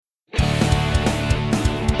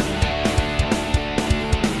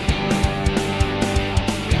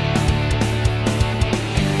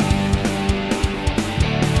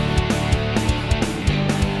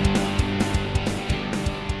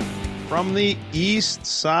From the east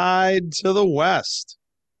side to the west,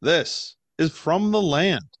 this is From the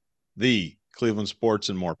Land, the Cleveland Sports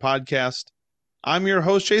and More podcast. I'm your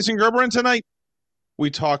host, Jason Gerber, and tonight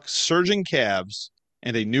we talk surging Cavs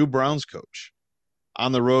and a new Browns coach.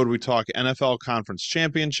 On the road, we talk NFL Conference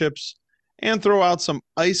Championships and throw out some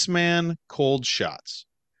Iceman cold shots.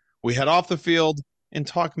 We head off the field and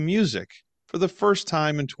talk music for the first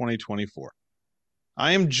time in 2024.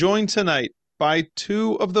 I am joined tonight by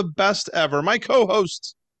two of the best ever. My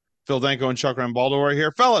co-hosts, Phil Danko and Chuck Rambaldo, are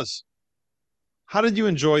here. Fellas, how did you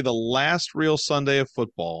enjoy the last real Sunday of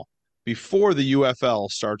football before the UFL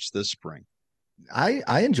starts this spring? I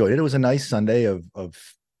enjoyed it. It was a nice Sunday of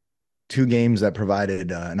two games that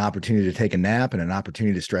provided an opportunity to take a nap and an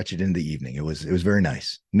opportunity to stretch it into the evening. It was very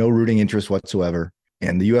nice. No rooting interest whatsoever.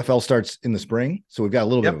 And the UFL starts in the spring, so we've got a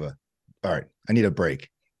little bit of a. All right, I need a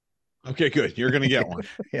break. Okay, good. You're going to get one.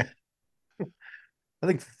 Yeah. I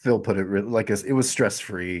think Phil put it like it was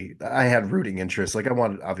stress-free. I had rooting interest. Like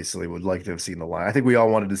obviously would like to have seen the Lions. I think we all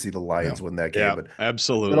wanted to see the Lions win that game. Yeah, but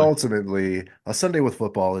absolutely. But ultimately, a Sunday with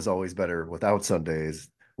football is always better without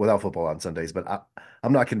football on Sundays. But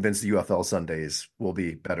I'm not convinced the UFL Sundays will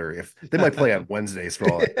be better if they might play on Wednesdays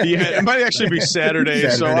for all. Yeah, it might actually be Saturday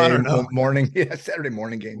so I don't know. Saturday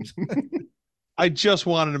morning games. I just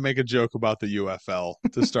wanted to make a joke about the UFL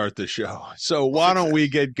to start the show. So why don't we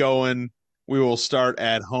get going? We will start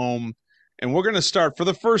at home, and we're going to start for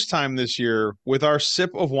the first time this year with our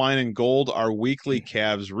Sip of Wine and Gold, our weekly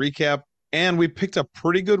Cavs recap, and we picked a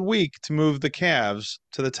pretty good week to move the Cavs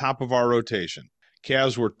to the top of our rotation.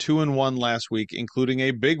 Cavs were 2-1 last week, including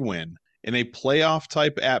a big win in a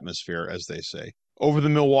playoff-type atmosphere, as they say, over the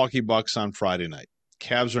Milwaukee Bucks on Friday night.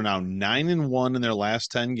 Cavs are now 9-1 in their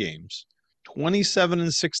last 10 games,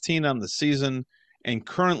 27-16 on the season, and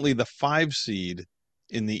currently the 5 seed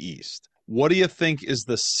in the East. What do you think is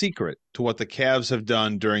the secret to what the Cavs have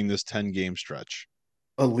done during this 10-game stretch?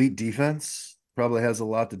 Elite defense probably has a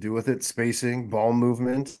lot to do with it. Spacing, ball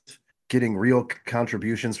movement, getting real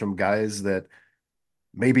contributions from guys that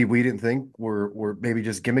maybe we didn't think were maybe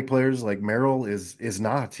just gimmick players. Like Merrill is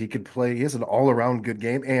not. He could play. He has an all-around good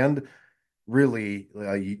game. And really,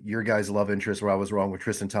 your guys' love interest where I was wrong with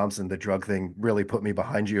Tristan Thompson, the drug thing really put me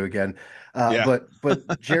behind you again. But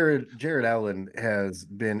Jared Allen has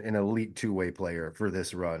been an elite two-way player for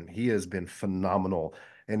this run. He has been phenomenal,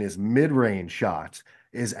 and his mid-range shot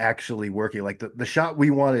is actually working. Like the shot we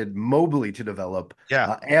wanted Mobley to develop,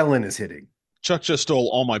 Allen is hitting. Chuck just stole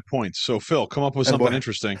all my points. So Phil, come up with something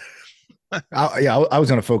interesting. I was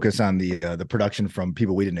going to focus on the production from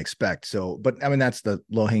people we didn't expect. So, but I mean, that's the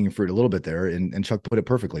low hanging fruit a little bit there. And Chuck put it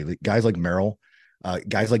perfectly. Guys like Merrill,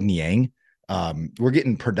 guys like Niang, we're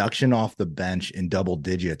getting production off the bench in double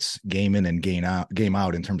digits, game in and game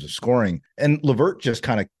out in terms of scoring. And LeVert just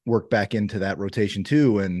kind of worked back into that rotation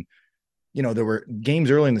too. And you know, there were games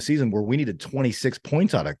early in the season where we needed 26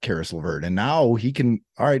 points out of Karis LeVert, and now he can.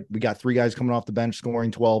 All right, we got 3 guys coming off the bench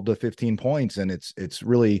scoring 12 to 15 points, and it's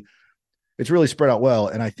really spread out well.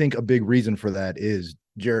 And I think a big reason for that is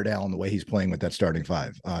Jared Allen, the way he's playing with that starting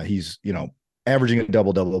 5. He's, you know, averaging a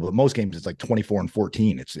double-double, but most games it's like 24 and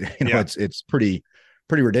 14. It's, you know, it's pretty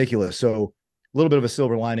ridiculous. So a little bit of a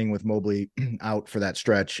silver lining with Mobley out for that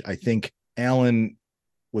stretch. I think Allen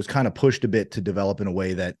was kind of pushed a bit to develop in a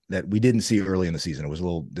way that we didn't see early in the season. It was a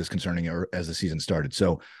little disconcerting as the season started.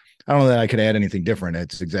 So I don't know that I could add anything different.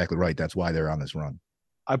 It's exactly right. That's why they're on this run.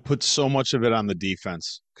 I put so much of it on the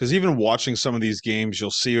defense because even watching some of these games, you'll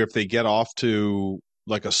see if they get off to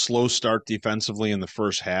like a slow start defensively in the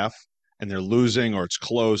first half and they're losing or it's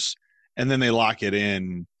close, and then they lock it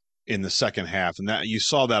in the second half. And that you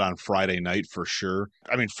saw that on Friday night for sure.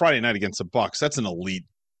 I mean, Friday night against the Bucks, that's an elite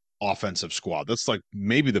offensive squad. That's like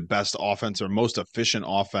maybe the best offense or most efficient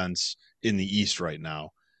offense in the East right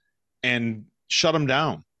now, and shut them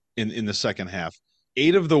down in the second half.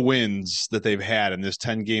 8 of the wins that they've had in this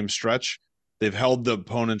 10-game stretch, they've held the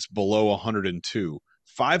opponents below 102.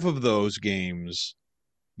 5 of those games,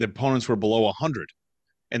 the opponents were below 100.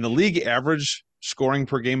 And the league average scoring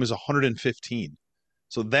per game is 115.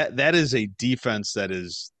 So that is a defense that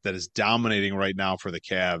is dominating right now for the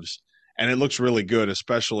Cavs. And it looks really good,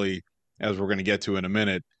 especially as we're going to get to in a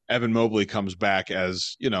minute. Evan Mobley comes back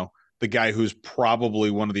as, you know, the guy who's probably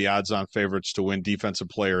one of the odds-on favorites to win Defensive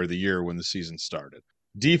Player of the Year when the season started.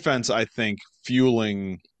 Defense, I think,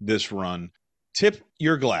 fueling this run. Tip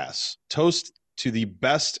your glass. Toast to the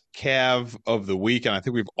best Cav of the week, and I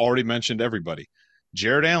think we've already mentioned everybody.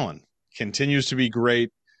 Jared Allen continues to be great.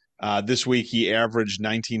 This week, he averaged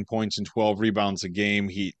 19 points and 12 rebounds a game.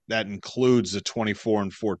 That includes the 24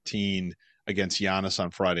 and 14 against Giannis on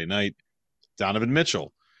Friday night. Donovan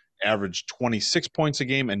Mitchell averaged 26 points a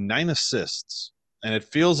game and 9 assists. And it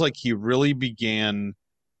feels like he really began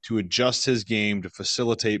to adjust his game to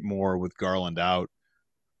facilitate more with Garland out.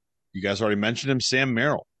 You guys already mentioned him, Sam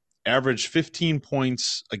Merrill, averaged 15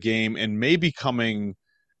 points a game and may becoming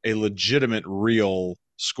a legitimate, real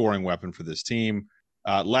scoring weapon for this team.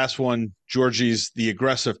 Last one, Georgie's the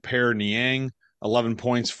aggressive pair Niang, 11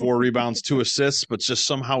 points, 4 rebounds, 2 assists, but just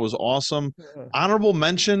somehow was awesome. Honorable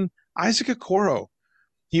mention, Isaac Okoro.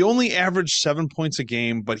 He only averaged 7 points a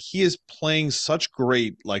game, but he is playing such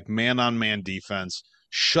great, like, man-on-man defense,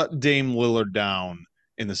 shut Dame Lillard down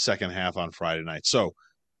in the second half on Friday night. So,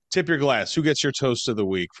 tip your glass. Who gets your toast of the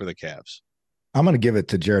week for the Cavs? I'm going to give it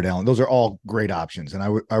to Jared Allen. Those are all great options. And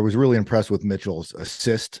I was really impressed with Mitchell's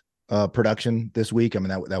assist production this week. I mean,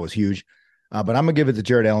 that was huge. But I'm going to give it to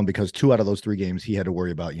Jared Allen because 2 out of those 3 games, he had to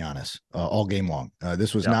worry about Giannis all game long.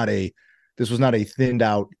 This was not a thinned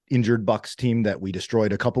out injured Bucks team that we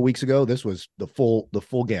destroyed a couple weeks ago. This was the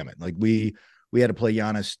full gamut. Like we had to play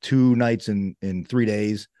Giannis 2 nights in 3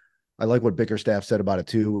 days. I like what Bickerstaff said about it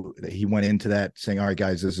too. He went into that saying, "All right,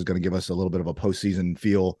 guys, this is going to give us a little bit of a postseason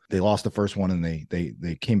feel." They lost the first one, and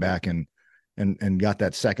they came back and got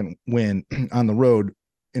that second win on the road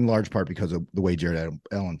in large part because of the way Jared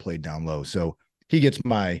Allen played down low. So he gets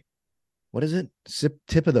my, what is it?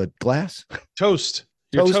 Tip of the glass? Toast.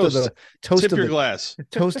 Toast toast. of the toast Tip of your the glass.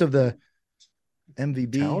 Toast of the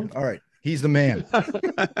MVB. Town? All right, he's the man.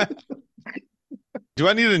 Do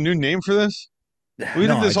I need a new name for this? We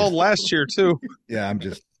No, did this I all just- last year too. Yeah, I'm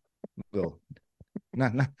just well,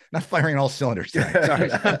 not firing all cylinders tonight.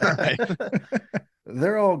 Sorry. All right.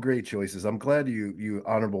 They're all great choices. I'm glad you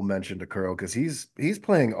honorable mentioned Okoro because he's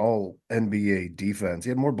playing all NBA defense. He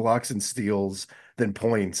had more blocks and steals than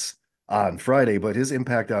points on Friday, but his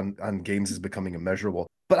impact on games is becoming immeasurable.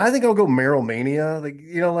 But I think I'll go Merrill Mania.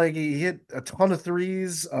 Like he hit a ton of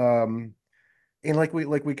threes. And like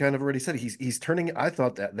we kind of already said, he's turning. I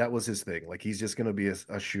thought that was his thing. Like he's just going to be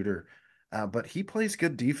a shooter, but he plays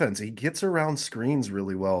good defense. He gets around screens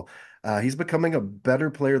really well. He's becoming a better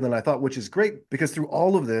player than I thought, which is great because through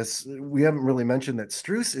all of this, we haven't really mentioned that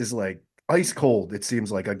Strus is like ice cold. It seems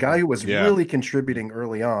like a guy who was really contributing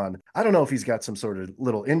early on. I don't know if he's got some sort of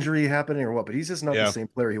little injury happening or what, but he's just not the same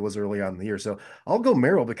player he was early on in the year. So I'll go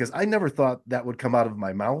Merrill because I never thought that would come out of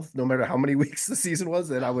my mouth, no matter how many weeks the season was,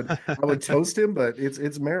 that I would toast him. But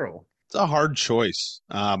it's Merrill. It's a hard choice.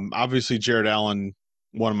 Obviously, Jared Allen,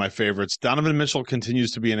 one of my favorites. Donovan Mitchell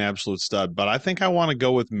continues to be an absolute stud, but I think I want to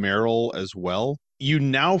go with Merrill as well. You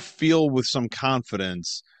now feel with some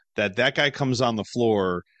confidence that guy comes on the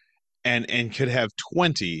floor and could have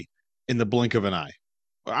 20 in the blink of an eye.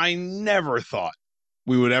 I never thought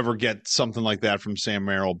we would ever get something like that from Sam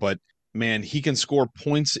Merrill, but man, he can score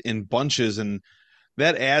points in bunches, and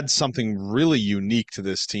that adds something really unique to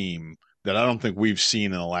this team that I don't think we've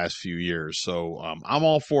seen in the last few years. So I'm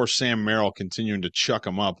all for Sam Merrill continuing to chuck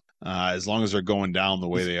them up as long as they're going down the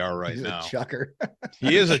way they are right now. A chucker.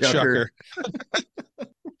 He is a chucker.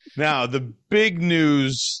 Now, the big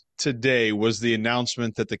news today was the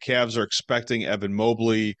announcement that the Cavs are expecting Evan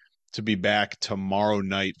Mobley to be back tomorrow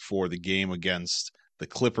night for the game against the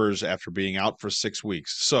Clippers after being out for 6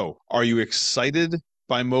 weeks. So, are you excited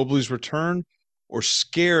by Mobley's return or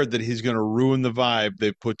scared that he's going to ruin the vibe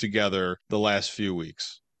they've put together the last few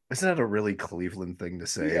weeks? Isn't that a really Cleveland thing to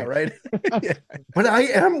say? Yeah, right. Yeah. But I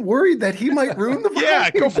am worried that he might ruin the vibe. Yeah,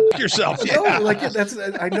 go fuck yourself. Yeah. No,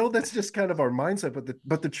 I know that's just kind of our mindset,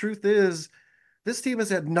 but the truth is this team has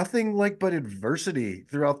had nothing but adversity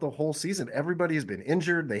throughout the whole season. Everybody has been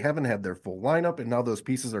injured. They haven't had their full lineup, and now those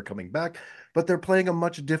pieces are coming back, but they're playing a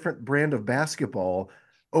much different brand of basketball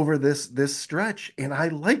over this stretch. And I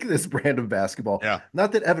like this brand of basketball. Yeah.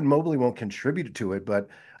 Not that Evan Mobley won't contribute to it, but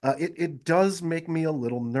it does make me a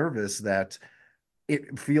little nervous that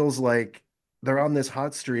it feels like they're on this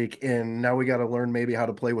hot streak, and now we got to learn maybe how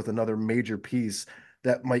to play with another major piece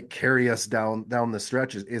that might carry us down the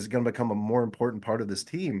stretch is going to become a more important part of this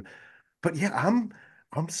team. But yeah,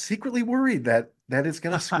 I'm secretly worried that it's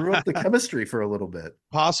going to screw up the chemistry for a little bit.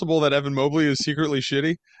 Possible that Evan Mobley is secretly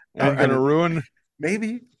shitty and going to ruin.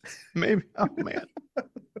 Maybe. Oh, man.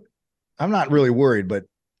 I'm not really worried, but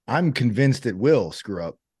I'm convinced it will screw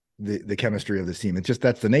up the chemistry of this team. It's just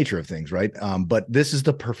that's the nature of things, right? But this is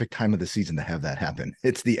the perfect time of the season to have that happen.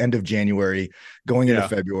 It's the end of January, going into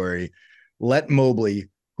February. Let Mobley,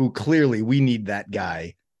 who clearly we need that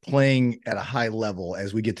guy playing at a high level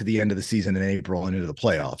as we get to the end of the season in April and into the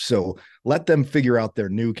playoffs. So let them figure out their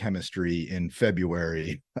new chemistry in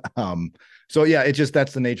February. So yeah,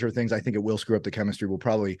 that's the nature of things. I think it will screw up the chemistry. We'll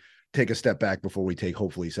probably take a step back before we take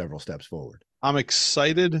hopefully several steps forward. I'm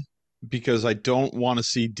excited because I don't want to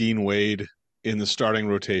see Dean Wade in the starting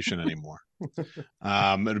rotation anymore.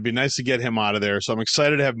 It'd be nice to get him out of there. So I'm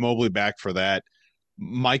excited to have Mobley back for that.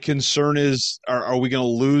 My concern is, are we going to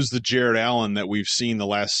lose the Jared Allen that we've seen the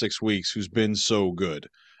last 6 weeks, who's been so good?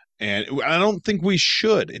 And I don't think we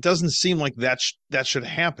should. It doesn't seem like that should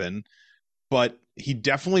happen, but he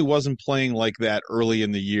definitely wasn't playing like that early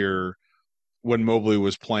in the year when Mobley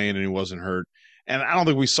was playing and he wasn't hurt. And I don't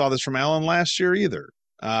think we saw this from Allen last year either.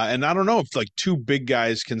 And I don't know if like two big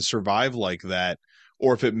guys can survive like that,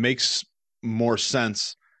 or if it makes more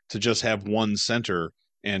sense to just have one center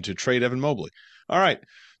and to trade Evan Mobley. All right.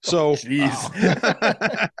 So,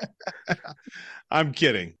 Jeez. I'm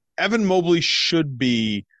kidding. Evan Mobley should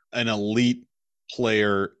be an elite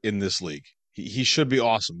player in this league. He should be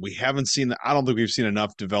awesome. We haven't seen, I don't think we've seen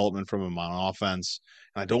enough development from him on offense.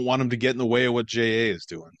 And I don't want him to get in the way of what JA is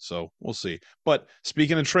doing. So we'll see. But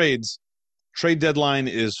speaking of trades, trade deadline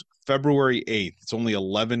is February 8th. It's only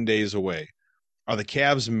 11 days away. Are the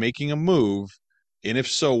Cavs making a move? And if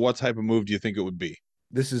so, what type of move do you think it would be?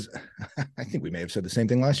 This is, I think we may have said the same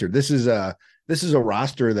thing last year. This is a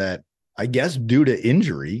roster that, I guess, due to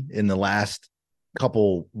injury in the last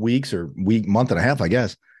couple weeks or month and a half, I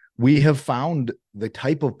guess, we have found the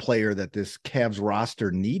type of player that this Cavs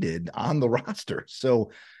roster needed on the roster.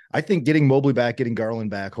 So I think getting Mobley back, getting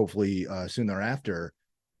Garland back, hopefully soon thereafter,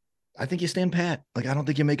 I think you stand pat. Like, I don't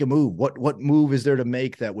think you make a move. What move is there to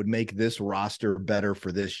make that would make this roster better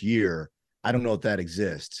for this year? I don't know if that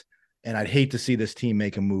exists. And I'd hate to see this team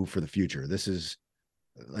make a move for the future. This is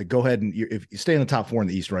like, go ahead and if you stay in the top 4 in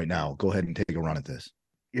the East right now, go ahead and take a run at this.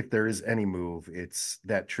 If there is any move, it's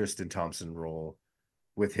that Tristan Thompson role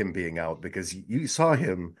with him being out, because you saw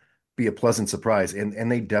him be a pleasant surprise,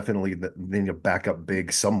 and they definitely need to back up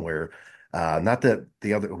big somewhere. Not that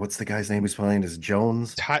the other, what's the guy's name he's playing, is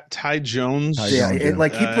Jones? Ty Jones. Yeah, Jones,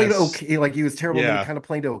 like he played okay. Like he was terrible, but Yeah. he kind of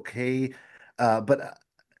played okay. But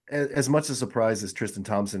as much a surprise as Tristan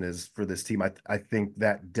Thompson is for this team, I think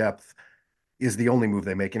that depth is the only move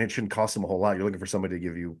they make, and it shouldn't cost them a whole lot. You're looking for somebody to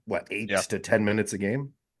give you what, 8 to 10 minutes a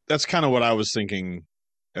game. That's kind of what I was thinking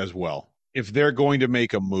as well. If they're going to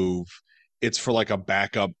make a move, it's for like a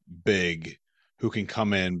backup big who can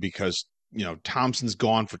come in, because, you know, Thompson's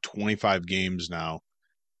gone for 25 games now,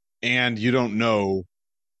 and you don't know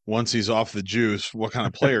once he's off the juice what kind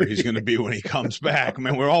of player he's going to be when he comes back. I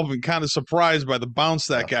mean, we're all been kind of surprised by the bounce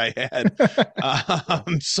that guy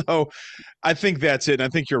had. So I think that's it. And I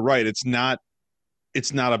think you're right. It's not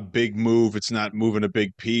a big move. It's not moving a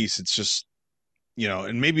big piece. It's just, you know,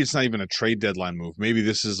 and maybe it's not even a trade deadline move. Maybe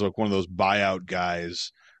this is like one of those buyout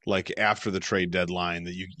guys, like after the trade deadline,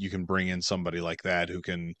 that you can bring in somebody like that who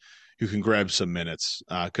can grab some minutes,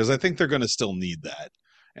 because I think they're going to still need that,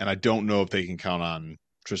 and I don't know if they can count on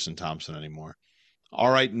Tristan Thompson anymore.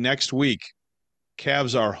 All right, next week,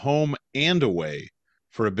 Cavs are home and away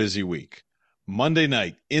for a busy week. Monday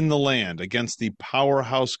night in the land against the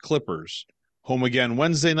powerhouse Clippers. Home again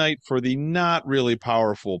Wednesday night for the not really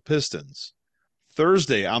powerful Pistons.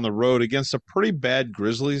 Thursday on the road against a pretty bad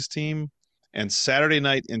Grizzlies team, and Saturday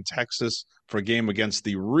night in Texas for a game against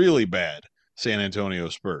the really bad San Antonio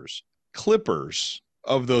Spurs. Clippers,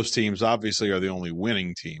 of those teams, obviously are the only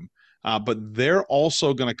winning team, but they're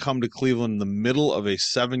also going to come to Cleveland in the middle of a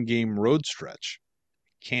 7-game road stretch.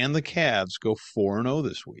 Can the Cavs go 4-0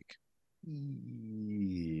 this week?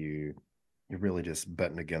 You're really just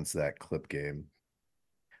betting against that Clip game.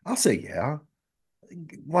 I'll say yeah.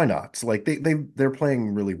 Why not? It's like they're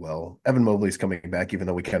playing really well. Evan Mobley's coming back, even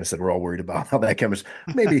though we kind of said we're all worried about how that chemistry.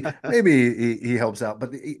 Maybe he helps out,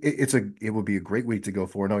 but it would be a great week to go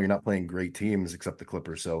for. No, you're not playing great teams except the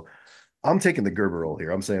Clippers. So I'm taking the Gerber role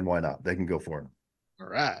here. I'm saying why not? They can go for it. All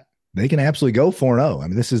right. They can absolutely go 4-0. I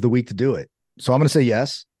mean, this is the week to do it. So I'm going to say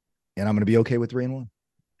yes, and I'm going to be okay with 3-1.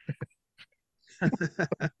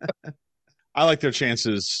 I like their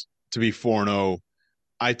chances to be 4-0.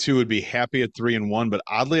 I too would be happy at 3-1, but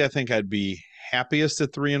oddly, I think I'd be happiest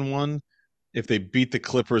at 3-1 if they beat the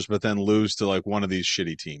Clippers, but then lose to like one of these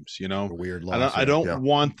shitty teams. You know, A weird loss. I don't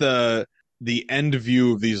want the end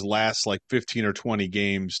view of these last like 15 or 20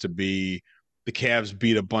 games to be the Cavs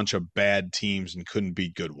beat a bunch of bad teams and couldn't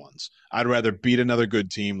beat good ones. I'd rather beat another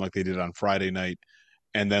good team like they did on Friday night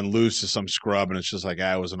and then lose to some scrub, and it's just like,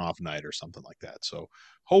 it was an off night or something like that. So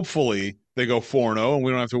hopefully they go 4-0 and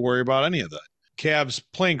we don't have to worry about any of that. Cavs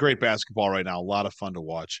playing great basketball right now. A lot of fun to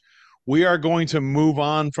watch. We are going to move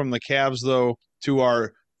on from the Cavs, though, to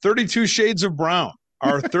our 32 Shades of Brown,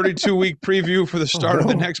 our 32-week preview for the start of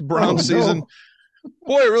the next Brown season.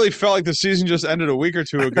 Boy, it really felt like the season just ended a week or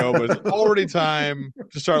two ago, but it's already time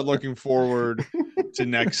to start looking forward to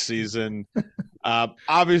next season.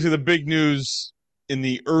 Obviously, the big news in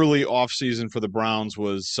the early offseason for the Browns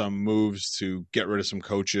was some moves to get rid of some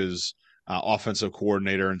coaches, offensive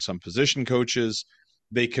coordinator, and some position coaches.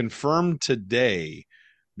 They confirmed today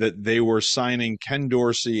that they were signing Ken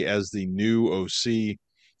Dorsey as the new OC.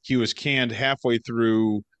 He was canned halfway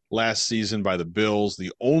through last season by the Bills,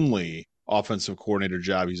 the only offensive coordinator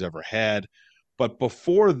job he's ever had. But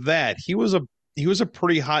before that, he was a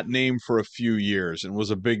pretty hot name for a few years and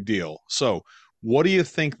was a big deal. So, what do you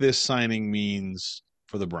think this signing means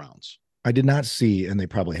for the Browns? I did not see, and they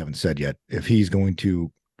probably haven't said yet, if he's going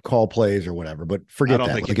to call plays or whatever, but I forget don't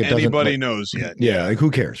that. think Like it doesn't anybody like, knows yet. yeah, like who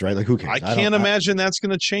cares, right? Like who I cares? can't imagine that's going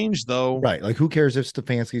to change, though. Right. Like who cares if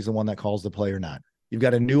Stefanski's the one that calls the play or not? You've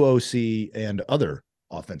got a new OC and other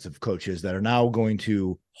offensive coaches that are now going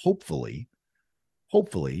to hopefully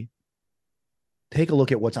take a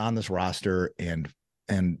look at what's on this roster and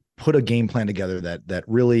put a game plan together that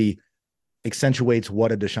really accentuates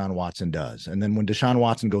what a Deshaun Watson does. And then when Deshaun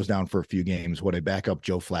Watson goes down for a few games, what a backup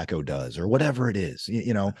Joe Flacco does, or whatever it is,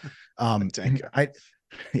 I don't know.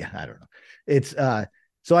 It's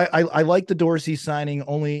so I like the Dorsey signing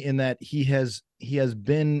only in that he has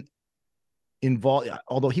been involved,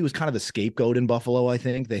 although he was kind of the scapegoat in Buffalo. I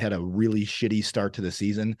think they had a really shitty start to the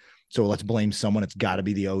season. So let's blame someone. It's got to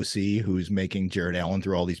be the OC who's making Jared Allen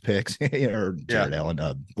through all these picks, or Jared Allen,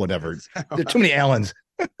 whatever. There are too many Allens.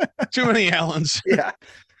 Too many Allens. Yeah.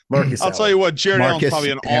 Marcus I'll Allen. tell you what, Jared Allen's Marcus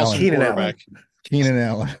probably an Allen. awesome Keenan quarterback. Keenan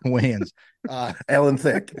Allen wins. Allen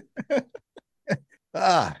Thick.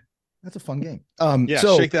 That's a fun game. Yeah,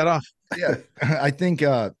 so shake that off. yeah, I think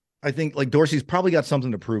like Dorsey's probably got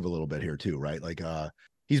something to prove a little bit here too, right? Like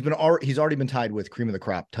he's already been tied with cream of the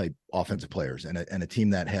crop type offensive players and a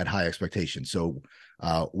team that had high expectations. So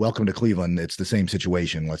welcome to Cleveland. It's the same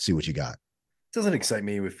situation. Let's see what you got. Doesn't excite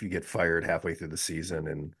me if you get fired halfway through the season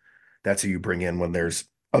and that's who you bring in when there's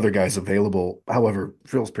other guys available. However,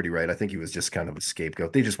 Phil's pretty right. I think he was just kind of a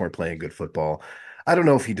scapegoat. They just weren't playing good football. I don't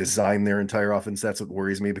know if he designed their entire offense. That's what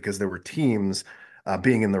worries me because there were teams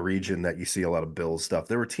being in the region that you see a lot of Bills stuff.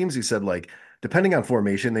 There were teams who said like, depending on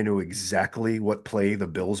formation, they knew exactly what play the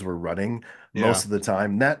Bills were running Yeah. most of the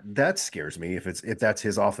time. That scares me if that's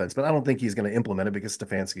his offense. But I don't think he's going to implement it because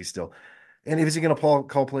Stefanski's still. And if he's going to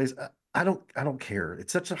call plays, I don't care.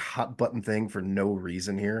 It's such a hot button thing for no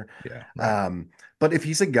reason here. Yeah. Right. But if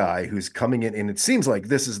he's a guy who's coming in, and it seems like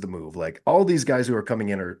this is the move, like all these guys who are coming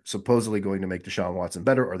in are supposedly going to make Deshaun Watson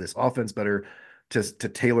better or this offense better to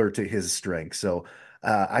tailor to his strengths. So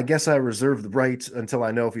I guess I reserve the right until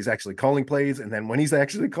I know if he's actually calling plays, and then when he's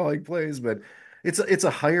actually calling plays. But it's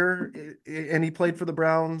a hire, and he played for the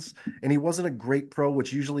Browns, and he wasn't a great pro,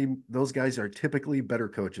 which usually those guys are typically better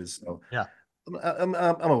coaches. So Yeah. I'm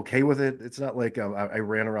okay with it. It's not like I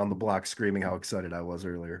ran around the block screaming how excited I was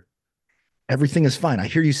earlier. Everything is fine. I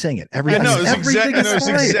hear you saying it. I know it's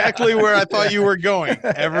fine. exactly where I thought you were going.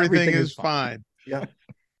 Everything is fine. Yeah.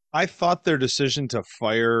 I thought their decision to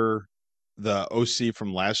fire the OC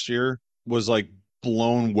from last year was like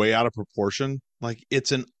blown way out of proportion. Like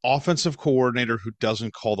it's an offensive coordinator who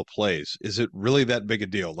doesn't call the plays. Is it really that big a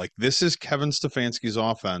deal? Like this is Kevin Stefanski's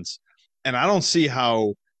offense, and I don't see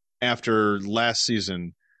how after last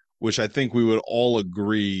season, which I think we would all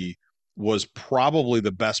agree was probably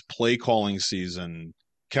the best play calling season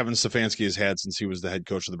Kevin Stefanski has had since he was the head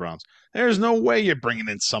coach of the Browns. There's no way you're bringing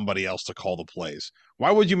in somebody else to call the plays.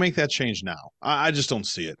 Why would you make that change now? I just don't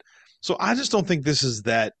see it. So I just don't think this is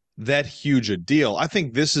that huge a deal. I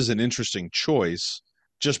think this is an interesting choice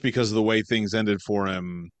just because of the way things ended for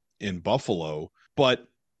him in Buffalo. But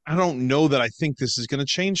I don't know that I think this is going to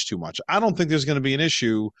change too much. I don't think there's going to be an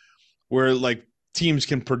issue where like teams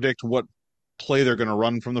can predict what play they're going to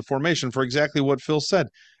run from the formation for exactly what Phil said.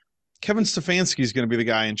 Kevin Stefanski is going to be the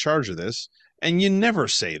guy in charge of this, and you never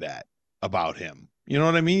say that about him. You know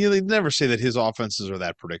what I mean? You never say that his offenses are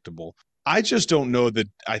that predictable. I just don't know that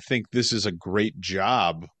I think this is a great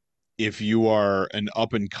job if you are an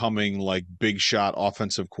up and coming like big shot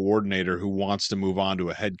offensive coordinator who wants to move on to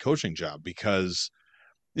a head coaching job, because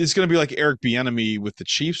it's going to be like Eric Bieniemy with the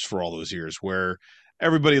Chiefs for all those years where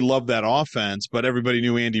everybody loved that offense, but everybody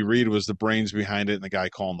knew Andy Reid was the brains behind it and the guy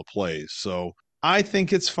calling the plays. So I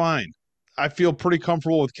think it's fine. I feel pretty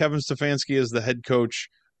comfortable with Kevin Stefanski as the head coach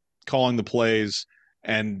calling the plays,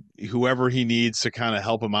 and whoever he needs to kind of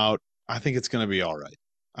help him out, I think it's going to be all right.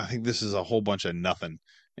 I think this is a whole bunch of nothing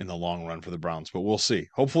in the long run for the Browns, but we'll see.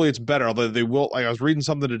 Hopefully it's better. Although they will, like I was reading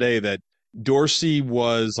something today that Dorsey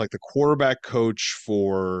was like the quarterback coach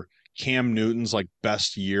for Cam Newton's like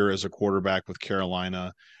best year as a quarterback with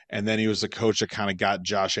Carolina. And then he was the coach that kind of got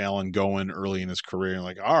Josh Allen going early in his career. And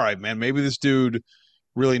like, all right, man, maybe this dude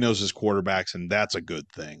really knows his quarterbacks, and that's a good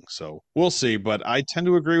thing. So we'll see. But I tend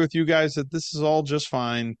to agree with you guys that this is all just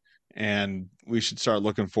fine, and we should start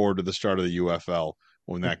looking forward to the start of the UFL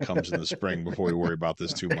when that comes in the spring before we worry about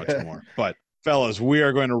this too much more. But fellas, we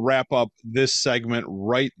are going to wrap up this segment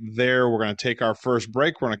right there. We're going to take our first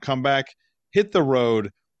break. We're going to come back, hit the road,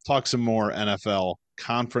 talk some more NFL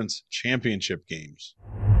conference championship games.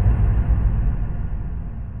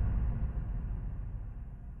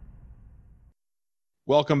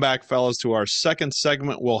 Welcome back, fellas, to our second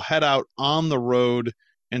segment. We'll head out on the road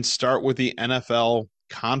and start with the NFL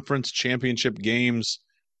conference championship games.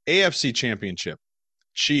 AFC championship.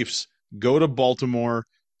 Chiefs go to Baltimore,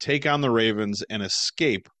 take on the Ravens, and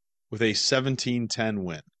escape with a 17-10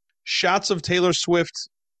 win. Shots of Taylor Swift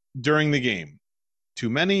during the game. Too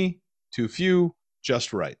many, too few,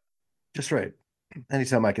 just right. Just right.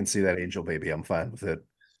 Anytime I can see that angel baby, I'm fine with it.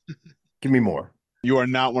 Give me more. You are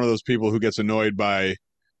not one of those people who gets annoyed by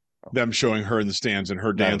them showing her in the stands and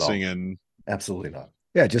her dancing and absolutely not.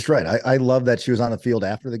 Yeah, just right. I love that she was on the field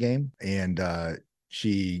after the game and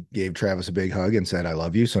she gave Travis a big hug and said, "I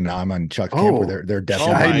love you." So now I'm on Chuck camp where they're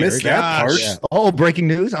definitely. I missed that part. Yeah. Oh, breaking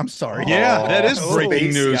news! I'm sorry. Yeah, that is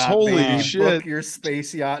breaking news. Yacht, Holy baby. shit! Book your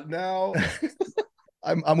space yacht now.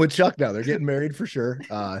 I'm with Chuck now. They're getting married for sure.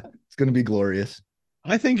 It's going to be glorious.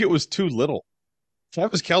 I think it was too little.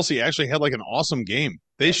 Travis Kelce actually had like an awesome game.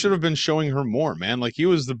 They should have been showing her more, man. Like he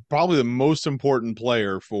was probably the most important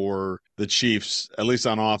player for the Chiefs, at least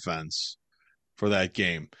on offense, for that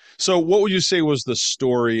game. So what would you say was the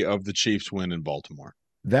story of the Chiefs win in Baltimore?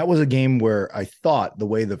 That was a game where I thought the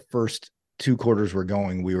way the first two quarters were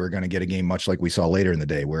going, we were going to get a game much like we saw later in the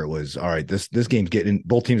day, where it was, all right, this game's getting,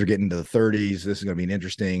 both teams are getting into the 30s. This is going to be an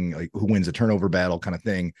interesting, like who wins the turnover battle kind of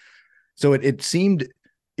thing. So it seemed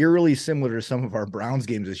eerily similar to some of our Browns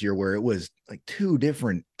games this year, where it was like two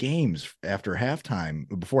different games after halftime,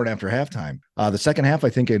 before and after halftime. The second half, I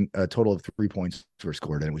think a total of 3 points were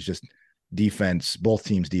scored, and it was just defense. Both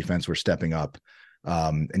teams' defense were stepping up,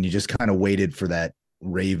 and you just kind of waited for that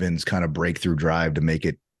Ravens kind of breakthrough drive to make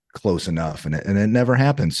it close enough, and it never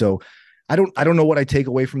happened. So I don't know what I take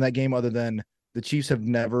away from that game other than the Chiefs have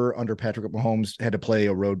never under Patrick Mahomes had to play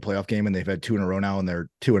a road playoff game, and they've had two in a row now, and they're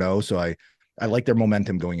 2-0. So I like their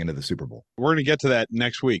momentum going into the Super Bowl. We're going to get to that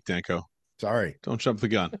next week, Danko. Sorry. Don't jump the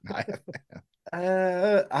gun.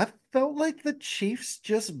 I felt like the Chiefs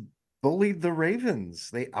just bullied the Ravens.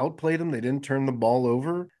 They outplayed them. They didn't turn the ball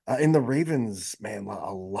over. In the Ravens, man,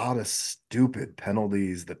 a lot of stupid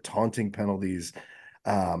penalties, the taunting penalties,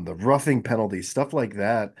 the roughing penalties, stuff like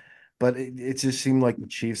that. But it just seemed like the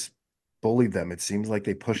Chiefs bullied them. It seems like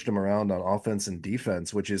they pushed them around on offense and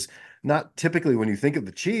defense, which is not typically when you think of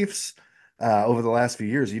the Chiefs over the last few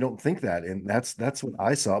years. You don't think that, and that's what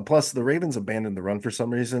I saw. Plus, the Ravens abandoned the run for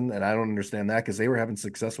some reason, and I don't understand that because they were having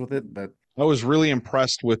success with it. But I was really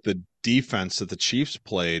impressed with the defense that the Chiefs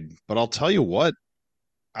played, but I'll tell you what,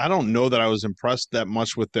 I don't know that I was impressed that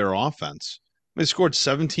much with their offense. They scored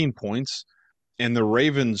 17 points, and the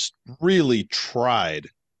Ravens really tried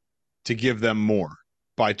to give them more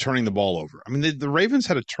by turning the ball over. I mean, the Ravens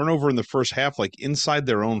had a turnover in the first half, like inside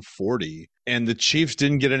their own 40, and the Chiefs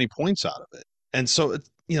didn't get any points out of it. And so,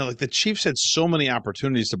 like the Chiefs had so many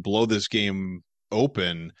opportunities to blow this game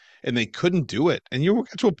open, and they couldn't do it. And you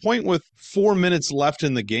got to a point with 4 minutes left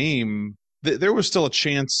in the game, there was still a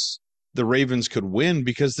chance the Ravens could win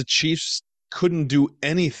because the Chiefs couldn't do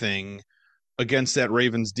anything against that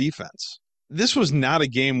Ravens defense. This was not a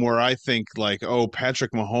game where I think like, oh,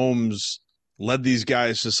 Patrick Mahomes led these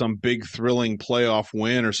guys to some big thrilling playoff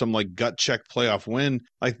win or some like gut check playoff win.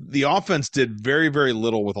 Like the offense did very, very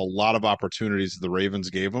little with a lot of opportunities that the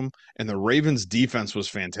Ravens gave them. And the Ravens defense was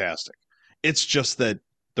fantastic. It's just that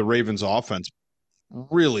the Ravens offense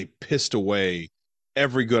really pissed away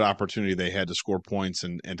every good opportunity they had to score points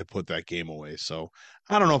and to put that game away. So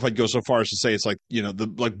I don't know if I'd go so far as to say it's like,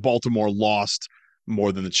 like Baltimore lost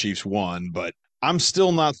more than the Chiefs won, but I'm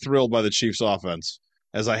still not thrilled by the Chiefs offense,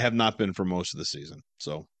 as I have not been for most of the season.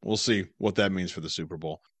 So we'll see what that means for the Super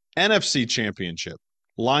Bowl. NFC Championship.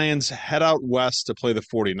 Lions head out west to play the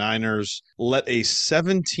 49ers, let a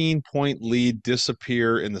 17-point lead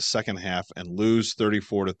disappear in the second half and lose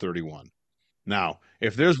 34-31. Now,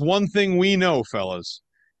 if there's one thing we know, fellas,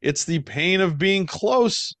 it's the pain of being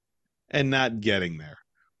close and not getting there.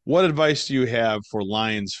 What advice do you have for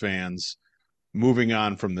Lions fans moving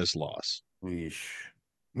on from this loss? Eesh.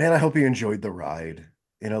 Man, I hope you enjoyed the ride.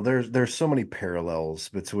 There's so many parallels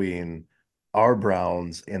between our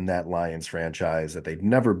Browns and that Lions franchise that they've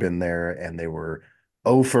never been there and they were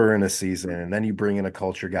over in a season, and then you bring in a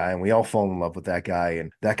culture guy and we all fall in love with that guy,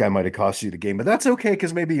 and that guy might have cost you the game, but that's okay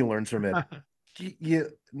because maybe you learned from it. you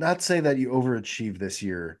not say that you overachieved this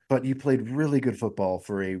year, but you played really good football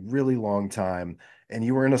for a really long time, and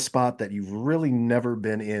you were in a spot that you've really never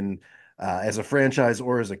been in as a franchise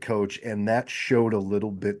or as a coach, and that showed a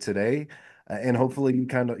little bit today. And hopefully you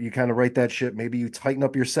kind of right that ship. Maybe you tighten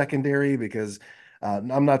up your secondary because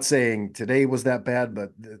I'm not saying today was that bad,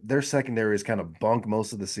 but their secondary is kind of bunk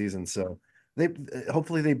most of the season. So they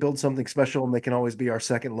hopefully they build something special and they can always be our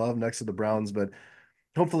second love next to the Browns. But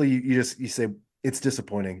hopefully you say it's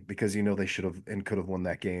disappointing because you know they should have and could have won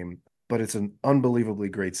that game. But it's an unbelievably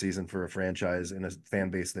great season for a franchise and a fan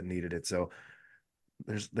base that needed it. So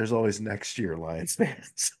there's always next year, Lions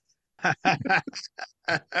fans.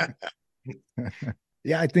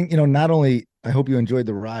 Yeah, I think, not only I hope you enjoyed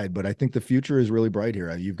the ride, but I think the future is really bright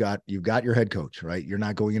here. You've got your head coach, right? You're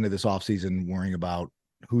not going into this offseason worrying about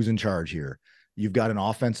who's in charge here. You've got an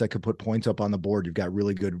offense that could put points up on the board. You've got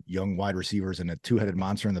really good young wide receivers and a two-headed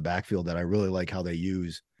monster in the backfield that I really like how they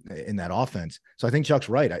use in that offense. So I think Chuck's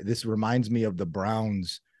right. This reminds me of the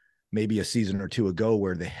Browns maybe a season or two ago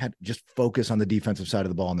where they had just focus on the defensive side of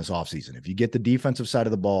the ball in this offseason. If you get the defensive side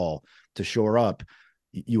of the ball to shore up,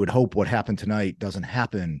 you would hope what happened tonight doesn't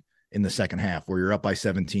happen in the second half where you're up by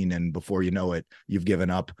 17 and before you know it, you've given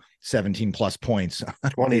up 17 plus points.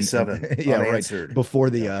 27 yeah, unanswered. Right. Before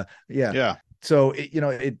the Yeah. So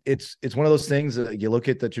it's one of those things that you look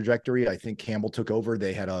at the trajectory. I think Campbell took over.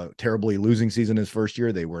 They had a terribly losing season his first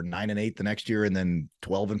year. They were 9-8 the next year and then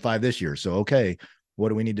 12-5 this year. So, okay, what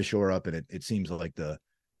do we need to shore up? And it seems like the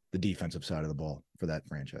defensive side of the ball for that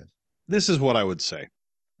franchise. This is what I would say.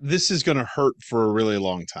 This is going to hurt for a really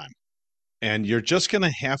long time. And you're just going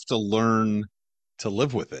to have to learn to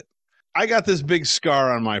live with it. I got this big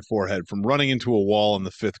scar on my forehead from running into a wall in the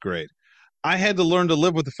 5th grade. I had to learn to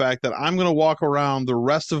live with the fact that I'm going to walk around the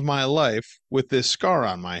rest of my life with this scar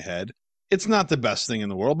on my head. It's not the best thing in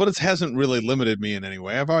the world, but it hasn't really limited me in any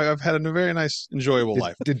way. I've had a very nice, enjoyable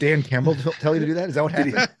life. Did Dan Campbell tell you to do that? Is that what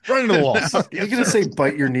happened? Run into the wall. You're going to say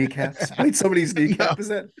bite your kneecaps? Bite somebody's kneecap? No. Is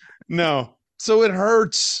that? No. So it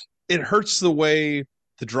hurts. It hurts the way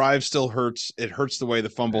the drive still hurts. It hurts the way the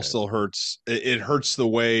fumble still hurts. It hurts the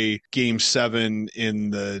way Game 7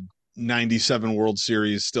 in the 97 World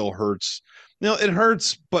Series still hurts. It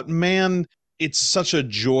hurts, but man, it's such a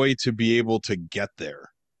joy to be able to get there.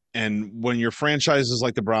 And when your franchises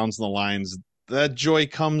like the Browns and the Lions, that joy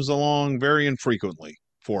comes along very infrequently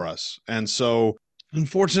for us. And so,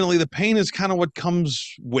 unfortunately, the pain is kind of what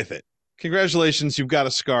comes with it. Congratulations, you've got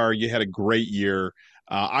a scar. You had a great year.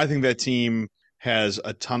 I think that team has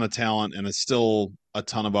a ton of talent and it's still a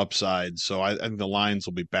ton of upside. So I think the Lions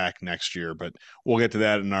will be back next year, but we'll get to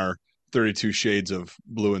that in our 32 shades of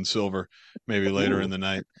blue and silver, maybe later in the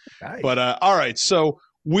night. Nice. But all right, so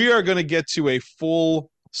we are going to get to a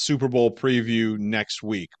full Super Bowl preview next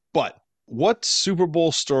week. But what Super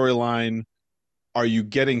Bowl storyline are you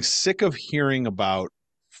getting sick of hearing about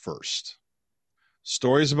first?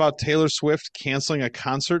 Stories about Taylor Swift canceling a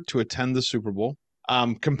concert to attend the Super Bowl.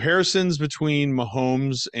 Comparisons between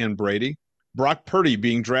Mahomes and Brady. Brock Purdy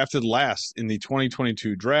being drafted last in the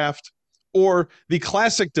 2022 draft. Or the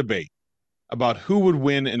classic debate about who would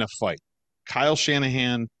win in a fight, Kyle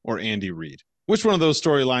Shanahan or Andy Reid. Which one of those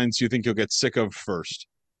storylines do you think you'll get sick of first?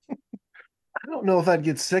 I don't know if I'd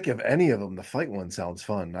get sick of any of them. The fight one sounds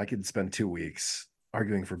fun. I could spend 2 weeks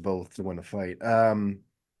arguing for both to win a fight.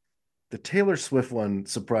 The Taylor Swift one,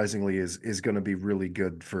 surprisingly, is going to be really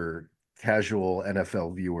good for casual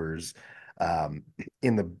NFL viewers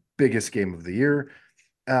in the biggest game of the year.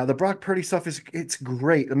 The Brock Purdy stuff it's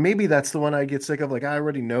great. Maybe that's the one I get sick of. Like I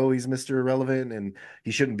already know he's Mr. Irrelevant and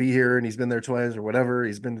he shouldn't be here and he's been there twice or whatever.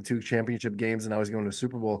 He's been to 2 championship games and now he's going to a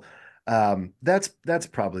Super Bowl. That's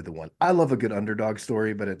probably the one. I love a good underdog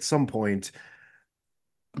story, but at some point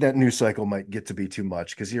that news cycle might get to be too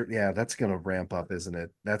much because that's going to ramp up, isn't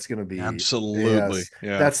it? That's going to be absolutely. Yes,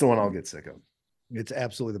 yeah. That's the one I'll get sick of. It's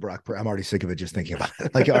absolutely the Brock Purdy. I'm already sick of it just thinking about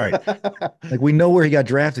it. Like, all right, like we know where he got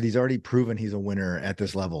drafted. He's already proven he's a winner at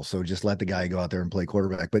this level. So just let the guy go out there and play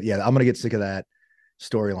quarterback. But yeah, I'm gonna get sick of that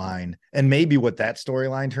storyline. And maybe what that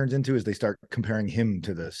storyline turns into is they start comparing him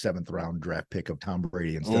to the 7th round draft pick of Tom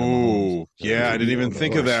Brady instead of Mahomes. So yeah, I didn't even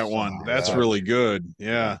think of that one. That's really good.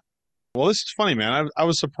 Yeah. Well, this is funny, man. I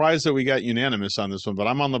was surprised that we got unanimous on this one, but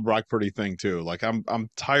I'm on the Brock Purdy thing too. Like I'm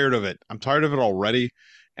tired of it. I'm tired of it already.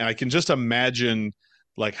 And I can just imagine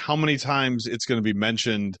like how many times it's going to be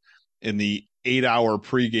mentioned in the 8-hour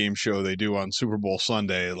pregame show they do on Super Bowl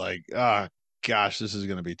Sunday. Like, gosh, this is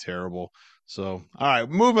going to be terrible. So, all right,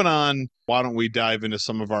 moving on. Why don't we dive into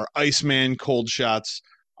some of our Iceman cold shots,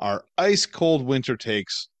 our ice cold winter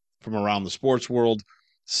takes from around the sports world.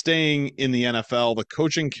 Staying in the NFL, the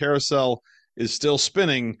coaching carousel is still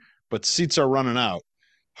spinning, but seats are running out.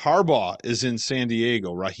 Harbaugh is in San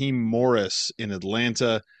Diego, Raheem Morris in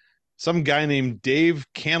Atlanta. Some guy named Dave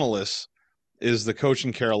Canales is the coach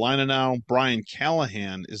in Carolina now. Brian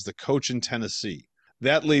Callahan is the coach in Tennessee.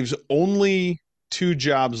 That leaves only two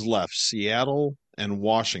jobs left, Seattle and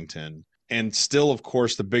Washington. And still, of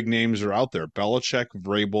course, the big names are out there, Belichick,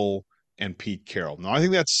 Vrabel, and Pete Carroll. Now, I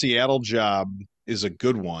think that Seattle job is a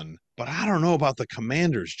good one, but I don't know about the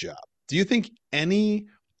Commanders job. Do you think any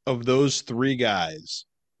of those three guys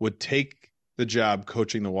would take the job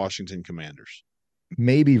coaching the Washington Commanders?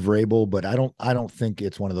 Maybe Vrabel, but I don't think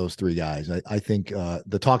it's one of those three guys. I think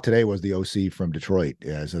the talk today was the OC from Detroit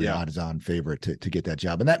as an odds-on favorite to get that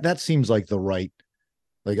job, and that seems like the right,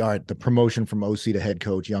 like, all right, the promotion from OC to head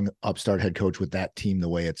coach, young upstart head coach with that team the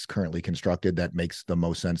way it's currently constructed, that makes the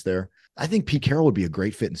most sense there. I think Pete Carroll would be a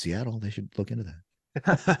great fit in Seattle. They should look into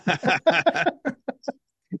that.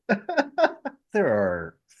 There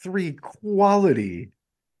are three quality,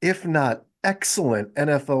 if not excellent,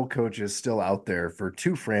 NFL coaches still out there for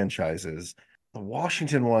two franchises. The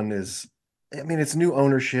Washington one is, I mean, it's new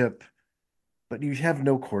ownership, but you have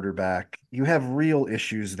no quarterback. You have real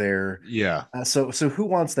issues there. Yeah. So who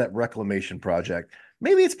wants that reclamation project?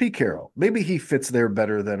 Maybe it's Pete Carroll. Maybe he fits there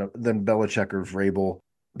better than Belichick or Vrabel.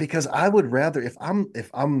 Because I would rather, if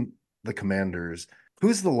I'm the Commanders,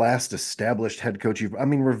 who's the last established head coach I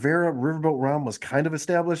mean, Riverboat Ron was kind of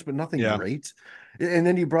established, but nothing great. And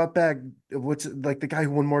then you brought back what's like the guy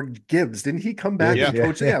who won more, Gibbs. Didn't he come back and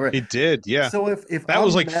coach? Yeah, right. He did. Yeah. So if that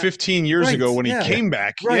was like 15 years ago when he came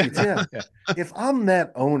back. Right. Yeah. If I'm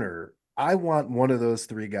that owner, I want one of those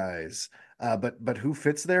three guys. But who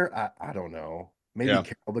fits there? I don't know. Maybe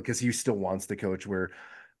Carroll, because he still wants to coach, where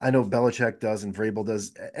I know Belichick does and Vrabel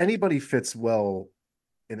does. Anybody fits well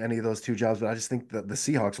in any of those two jobs, but I just think that the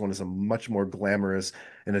Seahawks one is a much more glamorous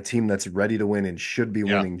and a team that's ready to win and should be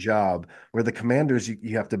winning job, where the Commanders,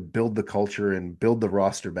 you have to build the culture and build the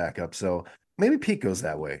roster back up. So maybe Pete goes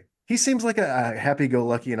that way. He seems like a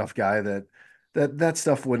happy-go-lucky enough guy that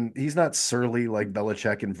stuff wouldn't, he's not surly like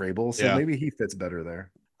Belichick and Vrabel. So maybe he fits better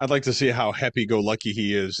there. I'd like to see how happy-go-lucky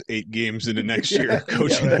he is 8 games into next year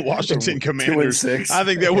coaching the Washington Commanders. I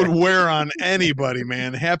think that would wear on anybody,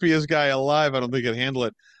 man. Happiest guy alive. I don't think he'd handle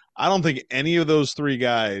it. I don't think any of those three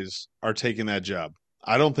guys are taking that job.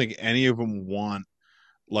 I don't think any of them want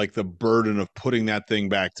like the burden of putting that thing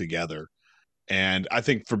back together. And I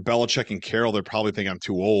think for Belichick and Carroll, they probably think I'm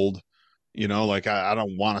too old. You know, like I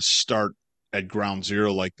don't want to start at ground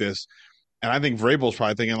zero like this. And I think Vrabel's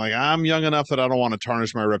probably thinking, like, I'm young enough that I don't want to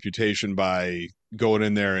tarnish my reputation by going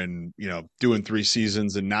in there and, you know, doing 3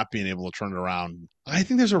 seasons and not being able to turn it around. I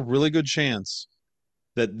think there's a really good chance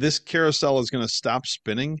that this carousel is going to stop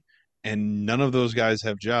spinning and none of those guys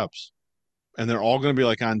have jobs. And they're all going to be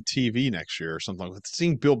like on TV next year or something like that.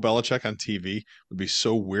 Seeing Bill Belichick on TV would be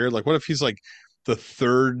so weird. Like, what if he's like the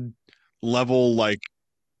third level, like,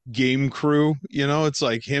 game crew, you know, it's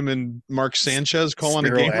like him and Mark Sanchez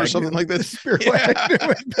calling a game or something like this. Bill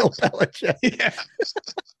Belichick. Yeah.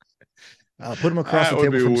 Put him across the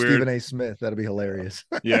table from Stephen A. Smith. That'd be hilarious.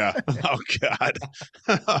 Yeah. Oh God.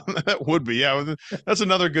 That would be. Yeah. That's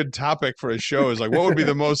another good topic for a show, is like, what would be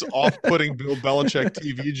the most off-putting Bill Belichick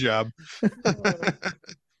TV job?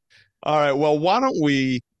 All right. Well, why don't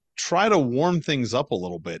we try to warm things up a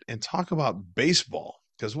little bit and talk about baseball?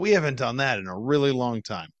 Because we haven't done that in a really long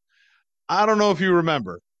time. I don't know if you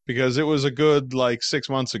remember, because it was a good like 6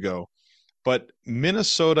 months ago, but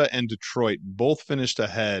Minnesota and Detroit both finished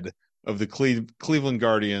ahead of the Cleveland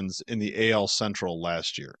Guardians in the AL Central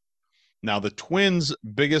last year. Now, the Twins'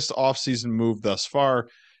 biggest offseason move thus far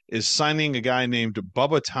is signing a guy named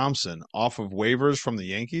Bubba Thompson off of waivers from the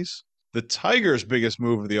Yankees. The Tigers' biggest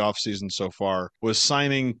move of the offseason so far was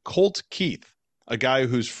signing Colt Keith, a guy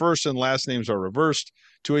whose first and last names are reversed,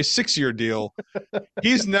 to a 6-year deal.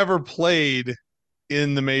 He's never played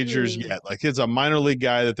in the majors yet. Like, it's a minor league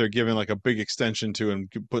guy that they're giving like a big extension to and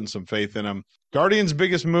putting some faith in him. Guardians'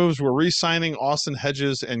 biggest moves were re-signing Austin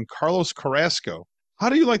Hedges and Carlos Carrasco. How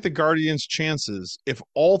do you like the Guardians' chances if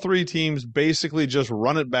all three teams basically just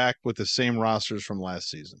run it back with the same rosters from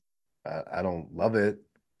last season? I don't love it.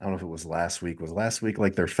 I don't know if it was last week. Was last week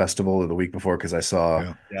like their festival or the week before? Because I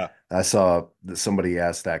saw that somebody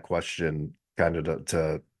asked that question kind of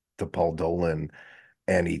to Paul Dolan,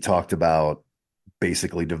 and he talked about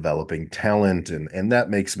basically developing talent, and that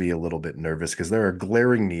makes me a little bit nervous, because there are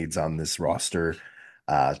glaring needs on this roster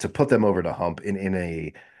to put them over the hump in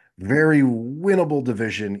a very winnable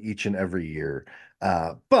division each and every year.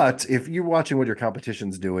 But if you're watching what your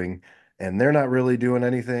competition's doing and they're not really doing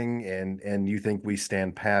anything, and you think we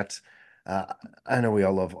stand pat, Uh, I know we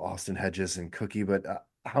all love Austin Hedges and Cookie, but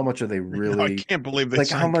how much are they I really can't believe they like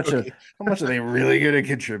signed Cookie. how much are they really going to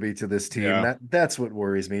contribute to this team? Yeah. That's what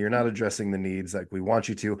worries me. You're not addressing the needs like we want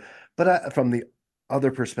you to. But from the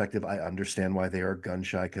other perspective, I understand why they are gun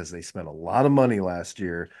shy because they spent a lot of money last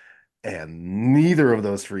year and neither of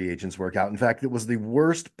those free agents work out. In fact, it was the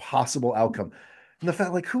worst possible outcome. And the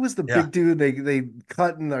fact, like, who was the Yeah. big dude they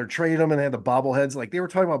cut and or trade him and they had the bobbleheads? Like they were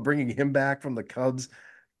talking about bringing him back from the Cubs.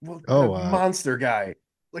 Well, the Oh, monster guy.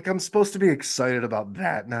 Like I'm supposed to be excited about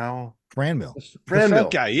that now. Franmil. The fat Franmil.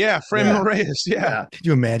 guy. Yeah. Yeah. Fran Reyes. Yeah. Yeah. Could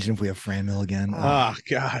you imagine if we have Franmil again? Oh,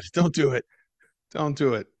 God. Don't do it. Don't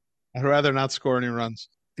do it. I'd rather not score any runs.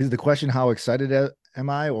 Is the question how excited am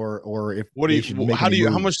I, or if What do they should you, make any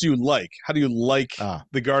how moves? much do you like? How do you like Ah,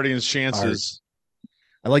 the Guardians' our chances?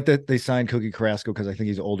 I like that they signed Cookie Carrasco because I think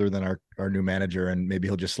he's older than our new manager, and maybe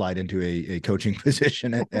he'll just slide into a coaching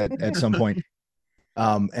position at some point.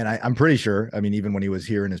 And I'm pretty sure. I mean, even when he was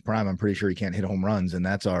here in his prime, I'm pretty sure he can't hit home runs, and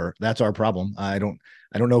that's our problem. I don't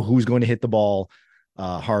know who's going to hit the ball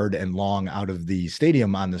hard and long out of the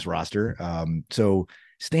stadium on this roster. So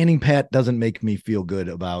standing pat doesn't make me feel good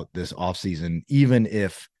about this offseason, even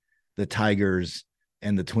if the Tigers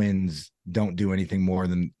and the Twins don't do anything more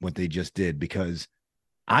than what they just did, because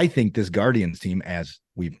I think this Guardians team, as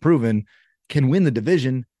we've proven, can win the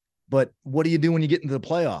division. But what do you do when you get into the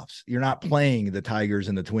playoffs? You're not playing the Tigers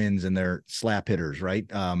and the Twins and their slap hitters, right?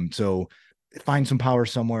 So find some power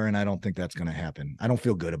somewhere, and I don't think that's going to happen. I don't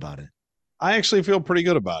feel good about it. I actually feel pretty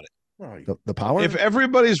good about it. Oh, The power? If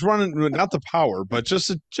everybody's running, not the power, but just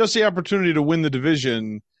the opportunity to win the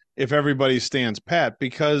division, if everybody stands pat,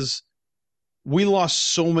 because we lost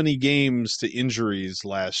so many games to injuries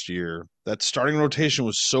last year. That starting rotation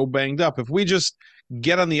was so banged up. If we just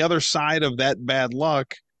get on the other side of that bad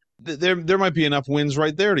luck, there might be enough wins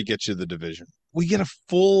right there to get you the division. We get a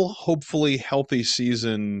full, hopefully healthy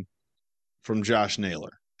season from Josh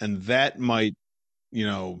Naylor, and you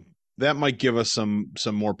know, that might give us some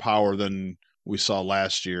more power than we saw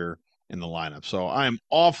last year in the lineup. So I am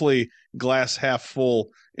awfully glass half full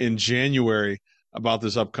in January about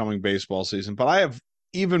this upcoming baseball season. But I have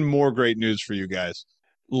even more great news for you guys.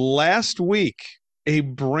 Last week, a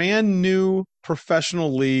brand new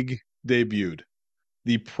professional league debuted.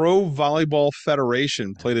 The Pro Volleyball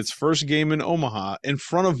Federation played its first game in Omaha in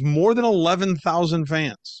front of more than 11,000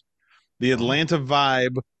 fans. The Atlanta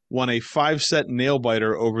Vibe won a 5-set nail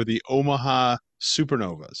biter over the Omaha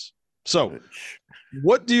Supernovas. So,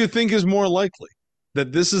 what do you think is more likely?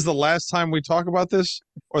 That this is the last time we talk about this,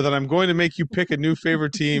 or that I'm going to make you pick a new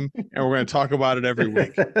favorite team and we're going to talk about it every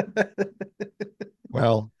week?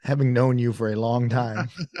 Well, having known you for a long time,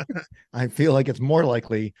 I feel like it's more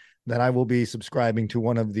likely that I will be subscribing to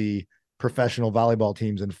one of the professional volleyball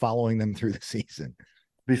teams and following them through the season.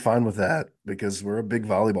 Be fine with that because we're a big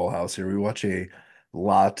volleyball house here. We watch a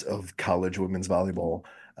lot of college women's volleyball.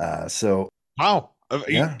 So Wow.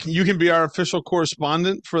 yeah, You can be our official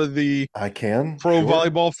correspondent for the I can. Pro Sure.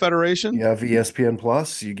 Volleyball Federation. You have ESPN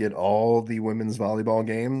Plus, you get all the women's volleyball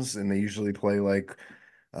games, and they usually play like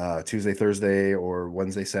Tuesday, Thursday, or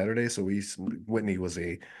Wednesday, Saturday. So Whitney was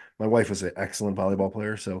my wife was an excellent volleyball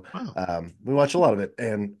player. So Wow. we watch a lot of it.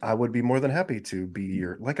 And I would be more than happy to be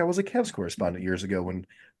like I was a Cavs correspondent years ago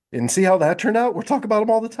and see how that turned out. We're talking about them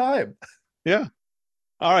all the time. Yeah.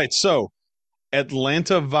 All right. So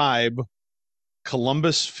Atlanta Vibe,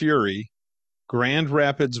 Columbus Fury, Grand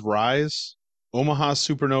Rapids Rise, Omaha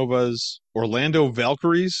Supernovas, Orlando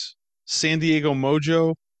Valkyries, San Diego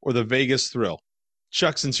Mojo, or the Vegas Thrill?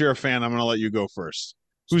 Chuck, since you're a fan, I'm going to let you go first.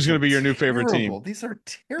 Who's going to be your new favorite team? These are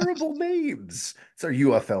terrible names. These are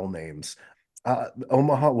UFL names.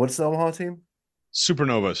 Omaha, what's the Omaha team?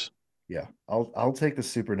 Supernovas. Yeah, I'll take the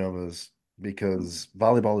Supernovas because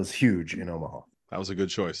volleyball is huge in Omaha. That was a good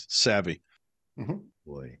choice. Savvy. Mm-hmm.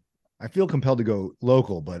 Boy, I feel compelled to go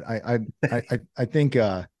local, but I think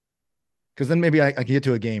because then maybe I can get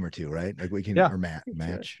to a game or two, right? Like we can Yeah. or match.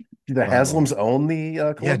 Do the Haslams own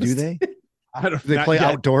the Columbus? Yeah, do they? I don't. Do they play yet.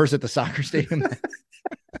 outdoors at the soccer stadium?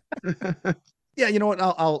 Yeah, you know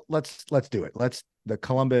what? Let's do it. Let's the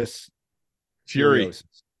Columbus Fury. Furiosos.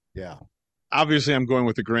 Yeah. Obviously, I'm going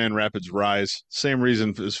with the Grand Rapids Rise. Same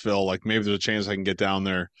reason as Phil. Like maybe there's a chance I can get down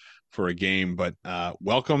there for a game. But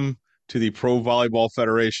welcome to the Pro Volleyball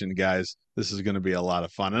Federation, guys. This is going to be a lot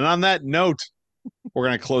of fun. And on that note, we're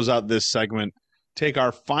going to close out this segment, take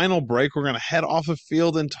our final break. We're going to head off the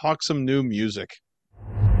field and talk some new music.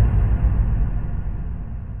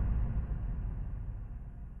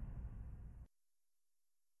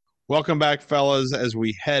 Welcome back, fellas, as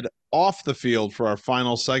we head off the field for our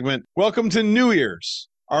final segment. Welcome to New Year's,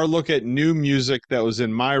 our look at new music that was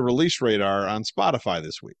in my release radar on Spotify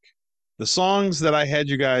this week. The songs that I had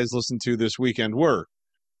you guys listen to this weekend were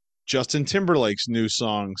Justin Timberlake's new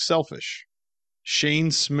song, Selfish, Shane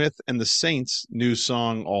Smith and the Saints' new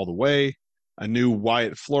song, All the Way, a new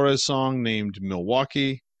Wyatt Flores song named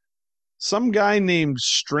Milwaukee. Some guy named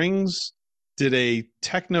Strings did a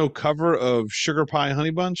techno cover of Sugar Pie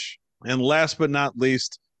Honey Bunch. And last but not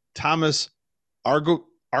least, Thomas Arguin.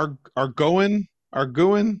 Where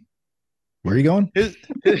are you going?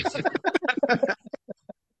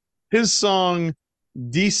 His song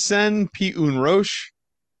Descend P Un Roche,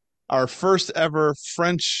 our first ever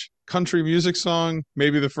French country music song,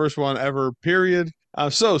 maybe the first one ever, period.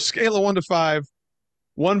 So scale of 1 to 5,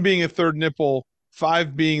 1 being a third nipple,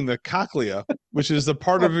 5 being the cochlea, which is the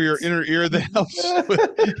part of your inner ear that helps with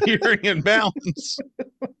hearing and balance.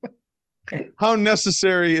 How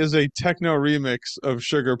necessary is a techno remix of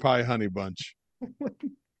Sugar Pie Honey Bunch?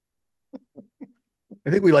 I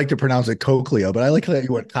think we like to pronounce it cochlea, but I like that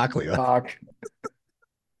you went cochlea.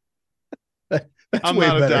 I'm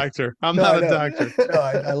not a doctor. I'm not a doctor. No,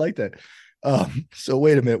 I like that. So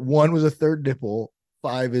wait a minute. 1 was a third nipple.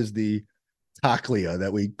 5 is the cochlea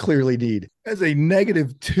that we clearly need. As a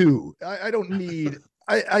 -2, I don't need.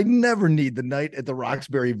 I never need the Night at the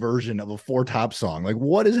Roxbury version of a Four Top song. Like,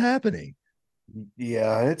 what is happening?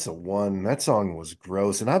 Yeah, it's a 1. That song was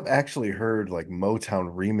gross. And I've actually heard like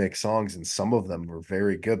Motown remix songs, and some of them were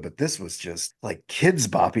very good, but this was just like kids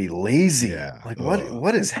boppy lazy. Yeah. Like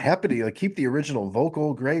what is happening? Like keep the original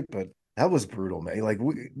vocal great, but that was brutal, man. Like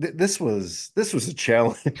this was a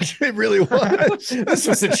challenge. It really was. This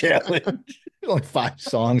was a challenge. Only 5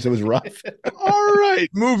 songs. It was rough. All right,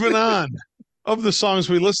 moving on. Of the songs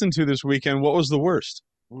we listened to this weekend, what was the worst?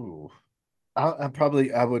 Ooh. I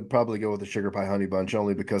would probably go with the Sugar Pie Honey Bunch,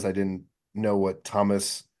 only because I didn't know what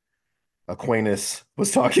Thomas Aquinas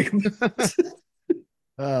was talking about.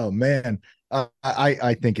 Oh man.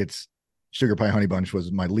 I think it's Sugar Pie Honey Bunch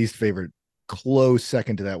was my least favorite. Close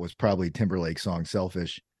second to that was probably Timberlake's song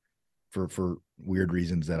Selfish, for weird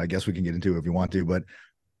reasons that I guess we can get into if you want to. But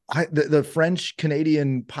the French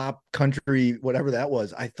Canadian pop country, whatever that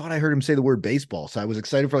was, I thought I heard him say the word baseball. So I was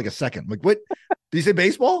excited for like a second. I'm like, what? Did he say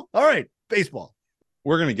baseball? All right, baseball.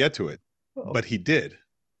 We're going to get to it, but he did.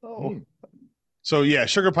 Oh. So yeah,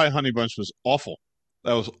 Sugar Pie Honey Bunch was awful.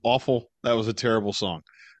 That was awful. That was a terrible song.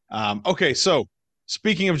 Okay, so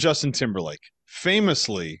speaking of Justin Timberlake,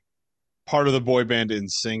 famously part of the boy band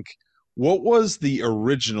NSYNC, what was the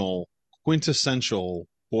original quintessential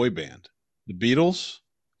boy band? The Beatles,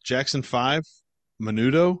 Jackson 5,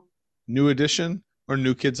 Menudo, New Edition, or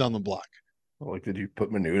New Kids on the Block? Like, did you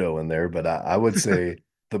put Menudo in there? But I would say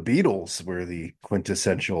the Beatles were the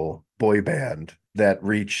quintessential boy band that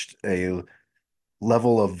reached a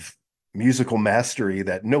level of musical mastery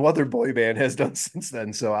that no other boy band has done since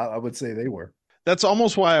then. So I would say they were. That's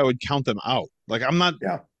almost why I would count them out. Like, I'm not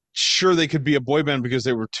sure they could be a boy band because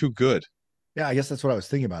they were too good. Yeah, I guess that's what I was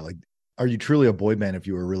thinking about. Like, are you truly a boy band if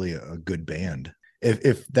you were really a good band?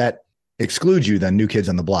 If that excludes you, then New Kids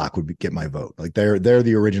on the Block would get my vote. Like they're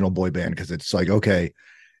the original boy band, because it's like, okay,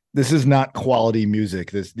 this is not quality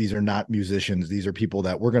music. These are not musicians. These are people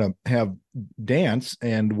that we're gonna have dance,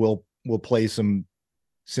 and we'll play some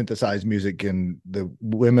synthesized music, and the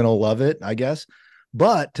women will love it, I guess.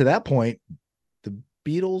 But to that point, the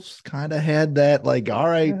Beatles kind of had that, like, all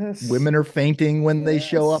right, women are fainting when they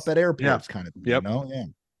show up at airports kind of thing, you know? Yeah.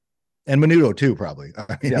 And Menudo too, probably.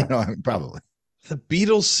 I mean, you know, probably. The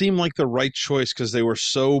Beatles seem like the right choice because they were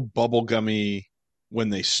so bubblegummy when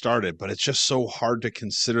they started, but it's just so hard to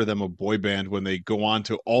consider them a boy band when they go on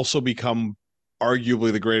to also become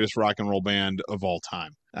arguably the greatest rock and roll band of all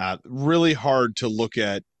time. Really hard to look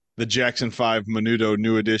at the Jackson 5, Menudo,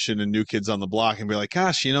 New Edition, and New Kids on the Block and be like,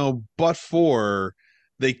 gosh, you know, but for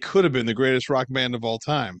they could have been the greatest rock band of all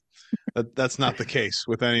time. That's not the case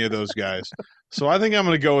with any of those guys. So I think I'm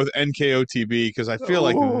going to go with NKOTB because I feel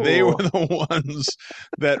like they were the ones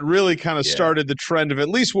that really kind of started the trend of at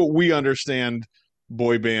least what we understand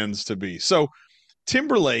boy bands to be. So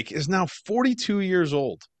Timberlake is now 42 years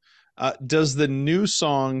old. Does the new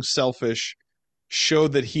song Selfish show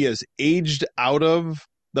that he has aged out of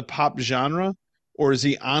the pop genre, or is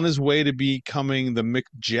he on his way to becoming the Mick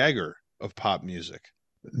Jagger of pop music?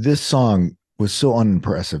 This song was so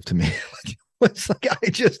unimpressive to me. It's like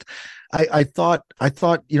I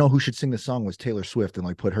thought, you know, who should sing the song was Taylor Swift and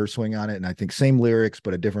like put her swing on it. And I think same lyrics,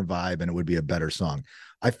 but a different vibe, and it would be a better song.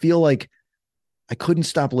 I feel like I couldn't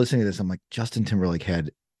stop listening to this. I'm like, Justin Timberlake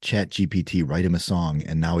had Chat GPT write him a song,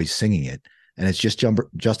 and now he's singing it. And it's just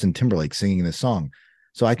Justin Timberlake singing this song.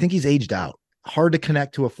 So I think he's aged out. hard to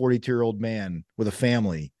connect to a 42-year-old man with a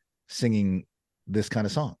family singing this kind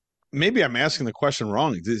of song. Maybe I'm asking the question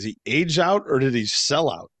wrong. Did he age out or did he sell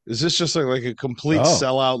out? Is this just like a complete Oh,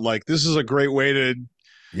 sellout? Like, this is a great way to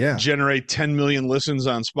yeah. generate 10 million listens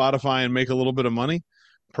on Spotify and make a little bit of money?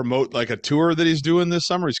 Promote like a tour that he's doing this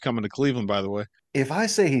summer. He's coming to Cleveland, by the way. If I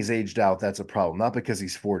say he's aged out, that's a problem. Not because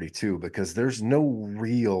he's 42, because there's no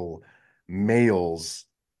real males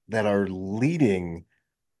that are leading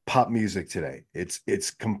pop music today.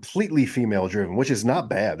 It's completely female driven, which is not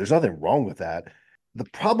bad. There's nothing wrong with that. The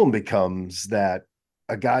problem becomes that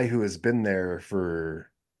a guy who has been there for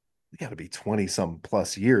got to be 20 some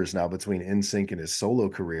plus years now between NSYNC and his solo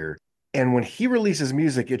career. And when he releases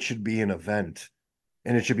music, it should be an event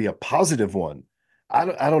and it should be a positive one. I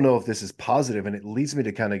don't know if this is positive, and it leads me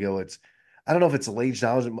to kind of go, I don't know if it's aged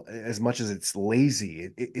out as much as it's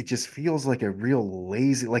lazy. It just feels like a real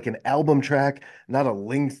lazy, like an album track, not a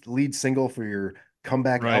lead single for your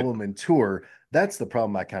comeback Right. album and tour. That's the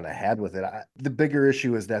problem I kind of had with it. The bigger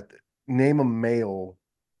issue is that name a male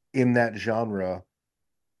in that genre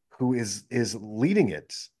who is leading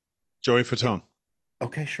it. Joey Fatone.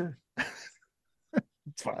 Okay, sure.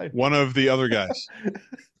 It's fine. One of the other guys.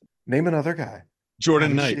 Name another guy.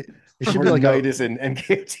 Jordan Knight. It should be like Knight is in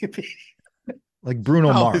NKTP. Like Bruno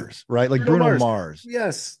Oh, Mars, right? Like Bruno Mars.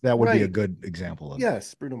 Yes. That would be a right. good example of it.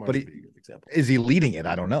 Yes, Bruno Mars But would be a good example. Is he leading it?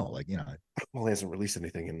 I don't know. Like, Well, he hasn't released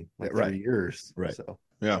anything in like Right. 30 years. Right. So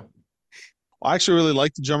Yeah. I actually really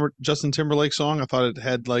liked the Justin Timberlake song. I thought it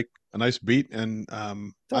had like a nice beat, and I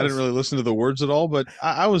didn't really listen to the words at all, but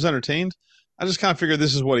I was entertained. I just kind of figured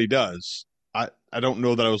this is what he does. I don't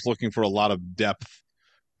know that I was looking for a lot of depth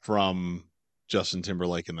from Justin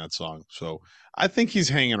Timberlake in that song. So I think he's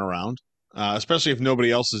hanging around, especially if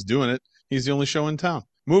nobody else is doing it. He's the only show in town.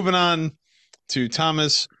 Moving on to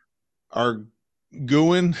Thomas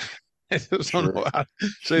Arguin. I just don't know how to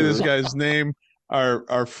say this guy's name.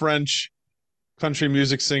 Our French country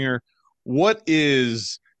music singer. What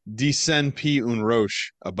is Descend P. Un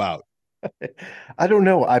Roche about? I don't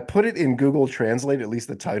know. I put it in Google Translate, at least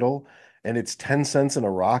the title, and it's 10 cents in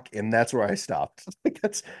a rock, and that's where I stopped.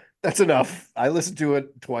 That's enough. I listened to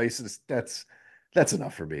it twice. That's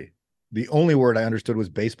enough for me. The only word I understood was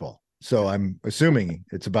baseball. So I'm assuming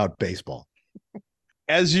it's about baseball.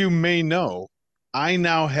 As you may know, I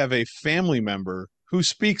now have a family member who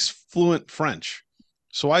speaks fluent French.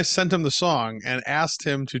 So I sent him the song and asked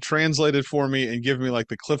him to translate it for me and give me like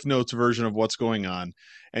the Cliff Notes version of what's going on.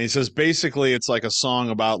 And he says basically it's like a song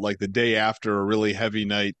about like the day after a really heavy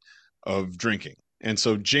night of drinking. And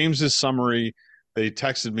so James's summary that he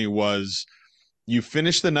texted me was, you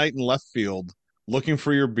finish the night in left field looking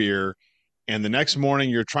for your beer, and the next morning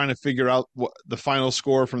you're trying to figure out what the final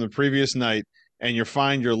score from the previous night, and you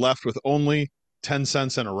find you're left with only 10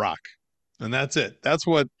 cents and a rock. And that's it. That's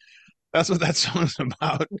what that song's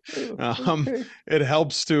about. It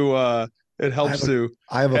helps to I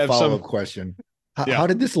have a follow-up question. How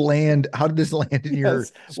did this land? How did this land in your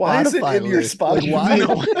Spotify? Why is it in your Spotify? Why?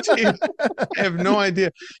 No idea. I have no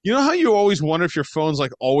idea. You know how you always wonder if your phone's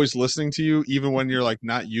like always listening to you, even when you're like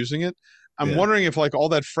not using it? I'm wondering if like all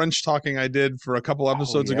that French talking I did for a couple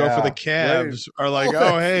episodes ago for the Cavs are like,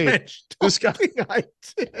 hey, this guy. I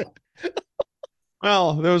did.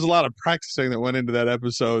 Well, there was a lot of practicing that went into that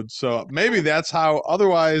episode. So maybe that's how.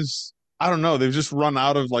 Otherwise, I don't know. They've just run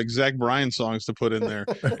out of like Zach Bryan songs to put in there.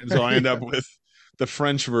 And so I end up with the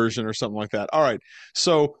French version or something like that. All right.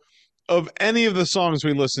 So of any of the songs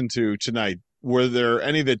we listened to tonight, were there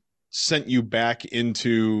any that sent you back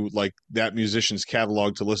into like that musician's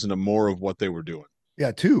catalog to listen to more of what they were doing?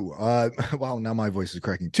 Yeah, two. Wow, now my voice is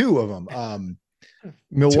cracking. Two of them.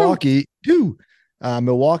 Milwaukee, two.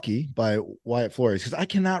 Milwaukee by Wyatt Flores, because I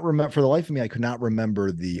cannot remember for the life of me. I could not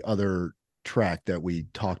remember the other track that we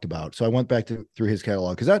talked about. So I went back through his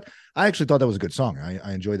catalog because I actually thought that was a good song.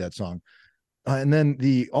 I enjoyed that song. And then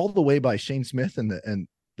the All the Way by Shane Smith and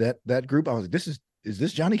that group. I was like, is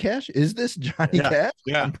this Johnny Cash? Is this Johnny Cash?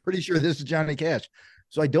 Yeah, I'm pretty sure this is Johnny Cash.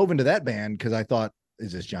 So I dove into that band because I thought,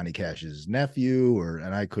 is this Johnny Cash's nephew?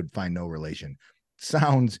 And I could find no relation.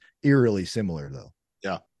 Sounds eerily similar though.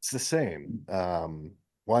 Yeah. It's the same.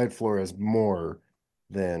 Wyatt Flores more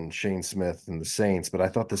than Shane Smith and the Saints, but I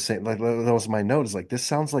thought the same. Like that was my note. Is like this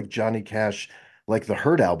sounds like Johnny Cash, like the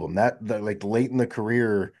Hurt album. That like late in the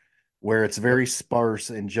career, where it's very sparse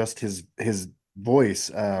and just his voice.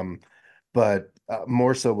 But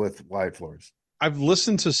more so with Wyatt Flores. I've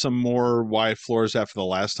listened to some more Wyatt Flores after the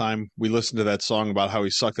last time we listened to that song about how he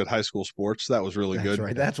sucked at high school sports. That was really good.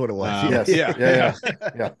 Right. That's what it was. Yes.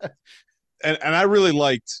 Yeah. And I really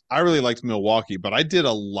liked Milwaukee, but I did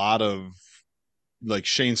a lot of like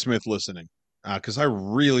Shane Smith listening. because I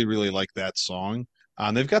really, really like that song.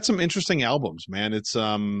 And they've got some interesting albums, man. It's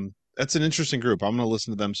that's an interesting group. I'm gonna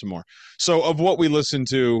listen to them some more. So, of what we listened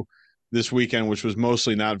to this weekend, which was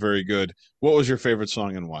mostly not very good, what was your favorite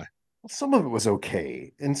song and why? Some of it was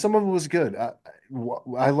okay, and some of it was good.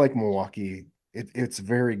 I like Milwaukee. It's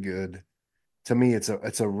very good. To me, it's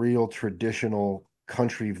a real traditional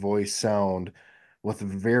country voice sound with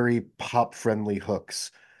very pop friendly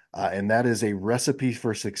hooks. And that is a recipe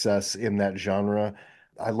for success in that genre.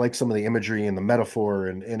 I like some of the imagery and the metaphor,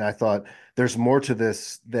 and I thought there's more to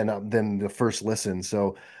this than the first listen.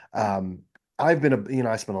 So um, I've been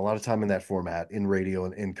I spent a lot of time in that format in radio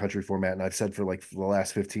and in country format, and I've said for like the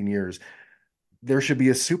last 15 years there should be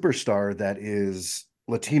a superstar that is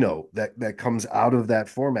Latino that comes out of that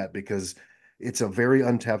format because it's a very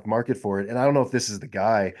untapped market for it. And I don't know if this is the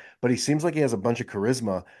guy, but he seems like he has a bunch of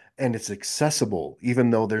charisma and it's accessible, even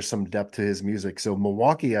though there's some depth to his music. So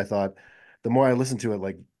Milwaukee, I thought the more I listened to it,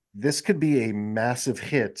 like this could be a massive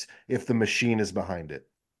hit if the machine is behind it.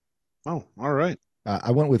 Oh, all right. I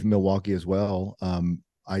went with Milwaukee as well.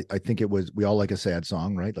 I think it was, we all like a sad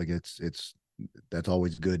song, right? Like that's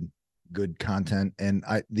always good content. And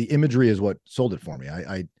the imagery is what sold it for me.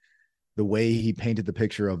 The way he painted the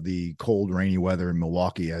picture of the cold, rainy weather in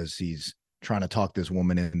Milwaukee as he's trying to talk this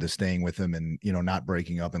woman into staying with him and, not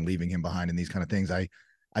breaking up and leaving him behind and these kind of things.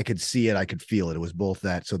 I could see it. I could feel it. It was both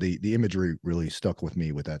that. So the imagery really stuck with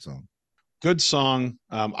me with that song. Good song.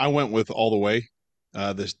 I went with All the Way,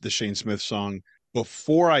 the Shane Smith song,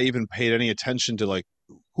 before I even paid any attention to like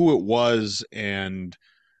who it was and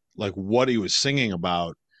like what he was singing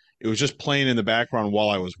about. It was just playing in the background while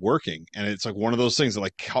I was working, and it's like one of those things that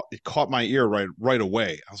like it caught my ear right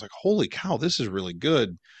away. I was like, "Holy cow, this is really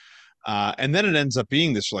good!" And then it ends up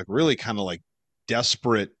being this like really kind of like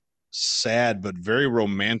desperate, sad but very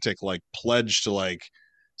romantic like pledge to like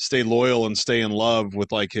stay loyal and stay in love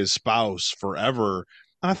with like his spouse forever.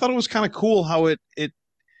 And I thought it was kind of cool how it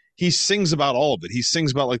he sings about all of it. He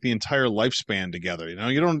sings about like the entire lifespan together.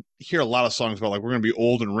 You don't hear a lot of songs about like we're gonna be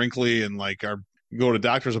old and wrinkly and like our go to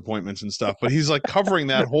doctor's appointments and stuff. But he's like covering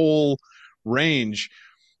that whole range.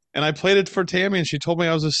 And I played it for Tammy, and she told me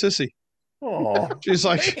I was a sissy. Oh, She's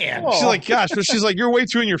like, man. she's like, gosh, but she's like, you're way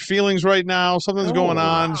too in your feelings right now. Something's going Oh,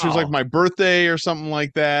 on. She was like, wow. my birthday or something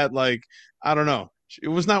like that. Like, I don't know. It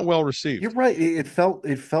was not well You're received. right. It felt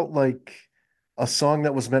like a song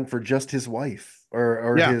that was meant for just his wife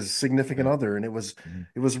or Yeah, his significant Right. other, and it was Mhm.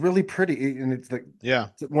 it was really pretty. And it's like yeah,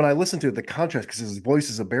 when I listen to it, the contrast because his voice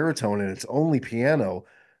is a baritone and it's only piano,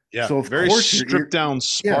 yeah. so of Very course your stripped ear, down, yeah.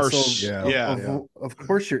 So sparse. Yeah. Yeah, Yeah. of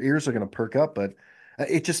course your ears are going to perk up, but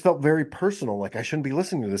it just felt very personal. Like I shouldn't be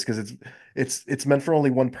listening to this because it's meant for only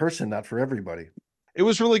one person, not for everybody. it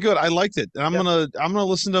was really good. I liked it, and Yep. I'm gonna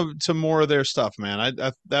listen to more of their stuff, man.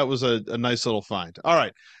 That was a nice little find. All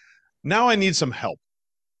right, now I need some help.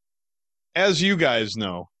 As you guys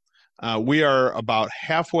know, we are about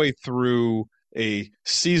halfway through a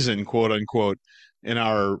season, quote unquote, in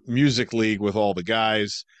our music league with all the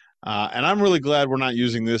guys. And I'm really glad we're not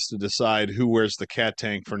using this to decide who wears the cat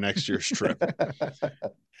tank for next year's trip.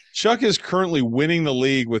 Chuck is currently winning the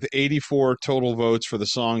league with 84 total votes for the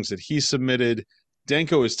songs that he submitted.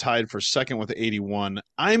 Denko is tied for second with 81.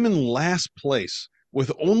 I'm in last place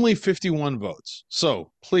with only 51 votes.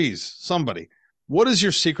 So please, somebody, what is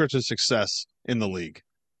your secret to success in the league?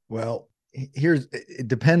 Well, it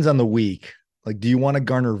depends on the week. Like, do you want to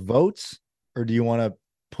garner votes or do you want to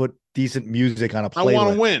put decent music on a I want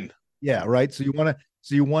playlist? to win. Yeah, right. So you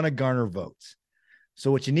want to garner votes.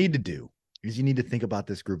 So what you need to do is you need to think about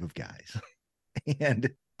this group of guys. And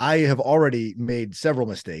I have already made several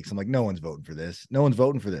mistakes. I'm like, no one's voting for this. No one's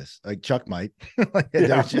voting for this. Like Chuck might.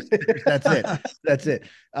 Yeah. That's it. That's it.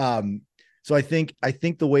 So I think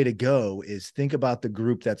the way to go is think about the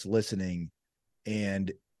group that's listening,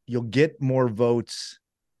 and you'll get more votes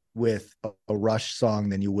with a Rush song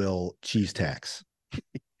than you will Cheese Tax.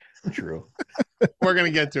 True. We're going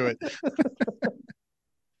to get to it.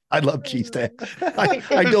 I love Cheese Tax. I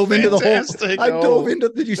I dove into the whole. Fantastic. I No, dove into.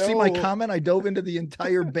 Did you see my no. comment? I dove into the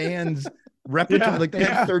entire band's repertoire. Yeah, Like they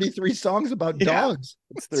yeah. have 33 songs about Yeah. dogs.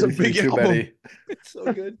 It's It's a 33 big too album. many. It's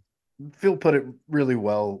so good. Phil put it really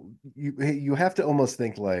well. You have to almost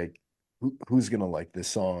think like who's gonna like this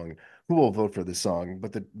song? Who will vote for this song?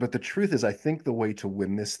 But the truth is, I think the way to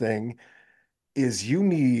win this thing is you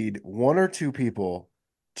need one or two people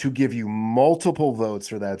to give you multiple votes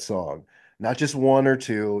for that song, not just one or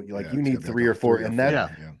two. Like Yeah, you it's need gotta be like three or four, three or and four.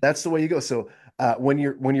 Yeah. that's the way you go. So when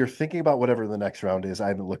you're thinking about whatever the next round is, I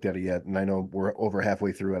haven't looked at it yet, and I know we're over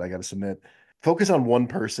halfway through it. I got to submit. Focus on one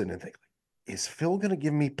person and think, is Phil going to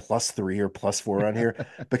give me +3 or +4 on here?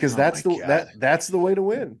 Because Oh that's my the God. that's the way to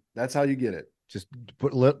win. That's how you get it. Just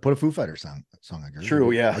put a Foo Fighters song on yours.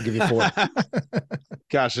 True, yeah. I'll give you 4.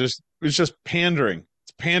 Gosh, it's just pandering.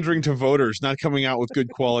 It's pandering to voters, not coming out with good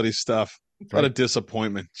quality stuff. What a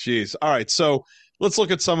disappointment. Jeez. All right, so let's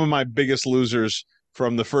look at some of my biggest losers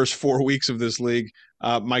from the first 4 weeks of this league.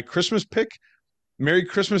 My Christmas pick, Merry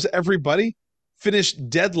Christmas, everybody, finished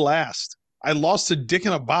dead last. I lost a dick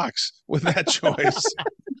in a box with that choice.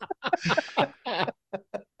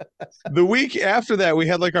 The week after that, we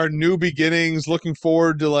had like our new beginnings, looking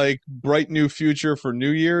forward to like bright new future for New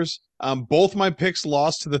Year's. Both my picks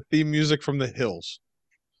lost to the theme music from The Hills.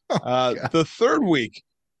 The third week,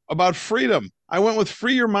 about freedom, I went with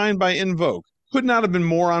Free Your Mind by In Vogue. Could not have been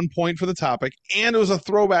more on point for the topic, and it was a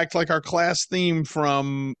throwback to like our class theme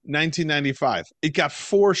from 1995. It got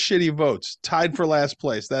 4 shitty votes, tied for last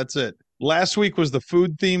place. That's it. Last week was the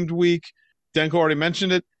food-themed week. Denko already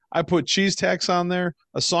mentioned it. I put Cheese Tax on there,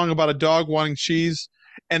 a song about a dog wanting cheese.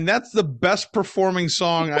 And that's the best performing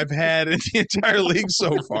song I've had in the entire league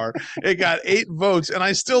so far. It got 8 votes, and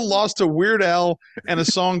I still lost to Weird Al and a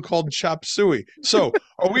song called Chop Suey. So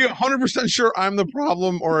are we 100% sure I'm the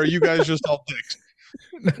problem, or are you guys just all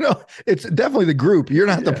dicks? No, it's definitely the group. You're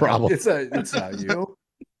not the problem. It's not you.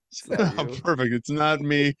 It's not Oh, you. perfect. It's not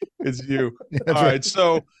me. It's you. That's All right.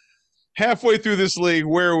 So halfway through this league,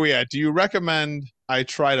 where are we at? Do you recommend I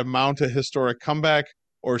try to mount a historic comeback,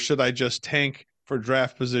 or should I just tank for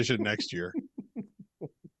draft position next year?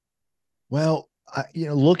 Well,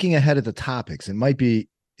 looking ahead at the topics, it might be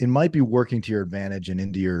working to your advantage and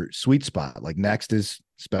into your sweet spot. Like next is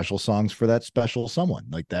special songs for that special someone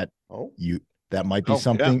like that. That might be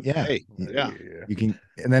something. Yeah. Hey, You can,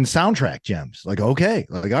 and then soundtrack gems. Like, okay.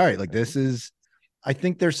 Like, all right. Like this is, I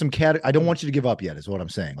think there's some I don't want you to give up yet is what I'm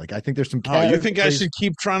saying. Like, I think there's some you think I should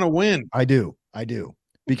keep trying to win? I do.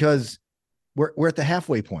 Because we're at the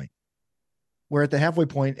halfway point. We're at the halfway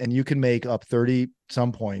point, and you can make up 30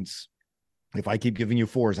 some points. If I keep giving you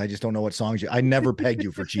 4s, I just don't know what songs I never pegged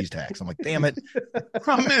you for Cheese Tax. I'm like, damn it.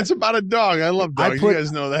 Oh man, it's about a dog. I love dogs. You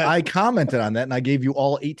guys know that. I commented on that and I gave you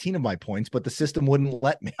all 18 of my points, but the system wouldn't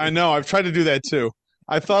let me. I know. I've tried to do that too.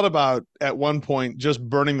 I thought about at one point just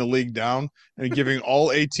burning the league down and giving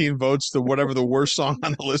all 18 votes to whatever the worst song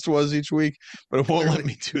on the list was each week, but it won't let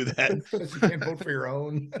me do that. You can't vote for your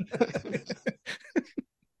own.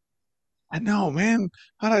 I know, man.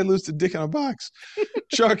 How did I lose to dick in a box?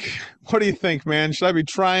 Chuck, what do you think, man? Should I be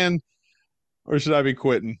trying or should I be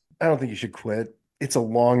quitting? I don't think you should quit. It's a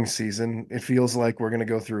long season. It feels like we're going to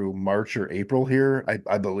go through March or April here,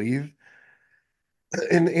 I believe.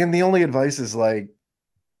 And the only advice is like,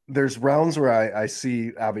 there's rounds where I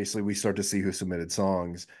see, obviously, we start to see who submitted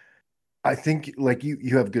songs. I think like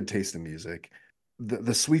you have good taste in music.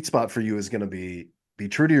 The sweet spot for you is going to be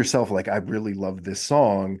true to yourself. Like, I really love this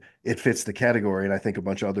song. It fits the category, and I think a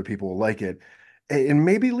bunch of other people will like it. And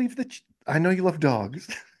maybe leave I know you love dogs.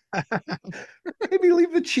 Maybe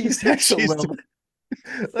leave the cheese tax alone.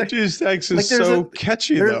 Like, cheese tax is so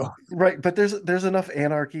catchy though. Right. But there's enough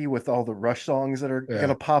anarchy with all the Rush songs that are going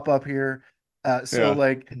to pop up here.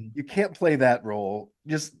 Like you can't play that role.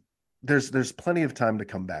 Just there's plenty of time to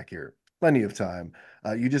come back here. Plenty of time.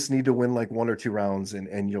 You just need to win like 1 or 2 rounds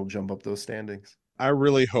and you'll jump up those standings. I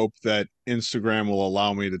really hope that Instagram will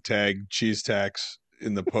allow me to tag Cheese Tax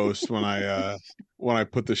in the post when I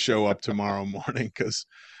put the show up tomorrow morning, because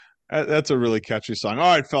that's a really catchy song.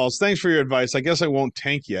 All right, fellas, thanks for your advice. I guess I won't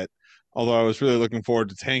tank yet, although I was really looking forward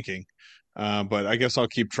to tanking. But I guess I'll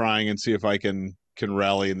keep trying and see if I can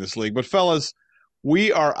rally in this league. But fellas,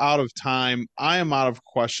 we are out of time. I am out of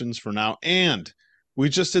questions for now, and we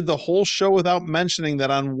just did the whole show without mentioning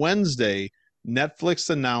that on Wednesday,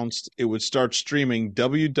 Netflix announced it would start streaming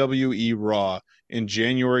WWE Raw in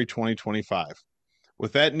January 2025.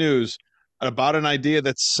 With that news, about an idea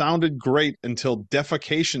that sounded great until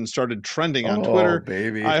defecation started trending on Twitter.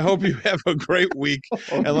 Baby. I hope you have a great week,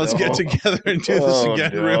 and let's get together and do this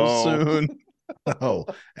again real soon. Oh,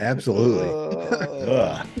 absolutely.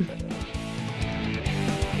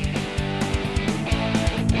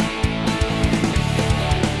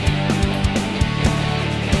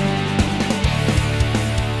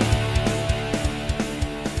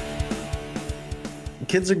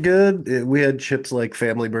 Kids are good. We had Chip's like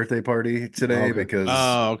family birthday party today because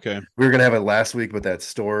we were gonna have it last week, but that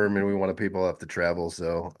storm and we wanted people to have to travel.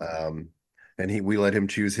 So and we let him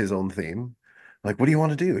choose his own theme. Like, what do you want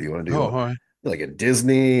to do? You want to do like a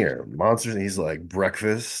Disney or Monsters? And he's like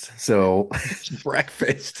breakfast. So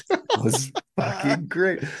breakfast was fucking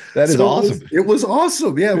great. That is awesome. It was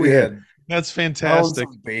awesome. Yeah, we had That's Pounds fantastic.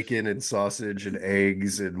 of bacon and sausage and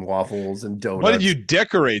eggs and waffles and What did you donuts.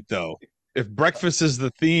 decorate though? If breakfast is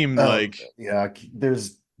the theme, Oh like yeah,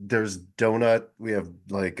 there's donut. We have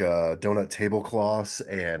like donut tablecloths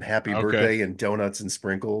and happy okay, birthday and donuts and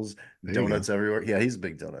sprinkles. There you go. Donuts everywhere. Yeah, he's a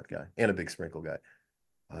big donut guy and a big sprinkle guy.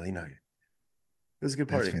 It was a good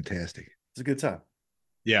That's party. It fantastic. was a good time.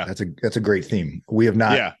 yeah, That's a great theme. We have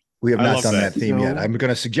not yeah, I done love that that. theme yet. So I'm going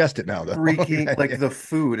to suggest it now, though. Freaking like Yeah. the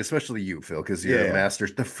food, especially you, Phil, because you're a Yeah. master.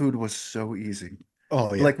 The food was so easy.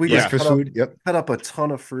 Oh yeah. Like we just Yeah. Breakfast food. Yep. cut up a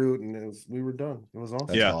ton of fruit and we were done. It was awesome.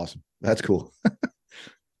 That's Yeah. awesome. That's cool.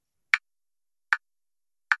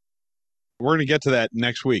 We're gonna get to that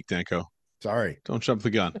next week, Danko. Sorry. Don't jump the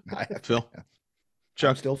gun, I'm Phil.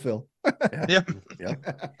 Chuck. still Phil. Yep.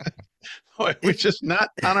 Yep. Boy, we're just not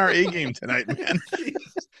on our A game tonight, man.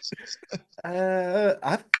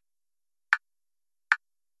 I've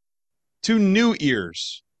To new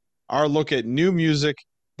ears, our look at new music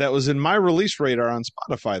that was in my release radar on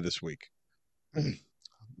Spotify this week.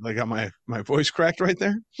 I got my voice cracked right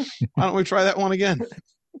there. Why don't we try that one again?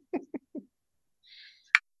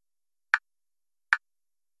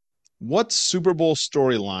 What Super Bowl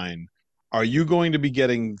storyline are you going to be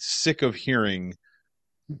getting sick of hearing?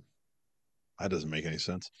 That doesn't make any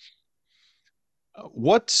sense.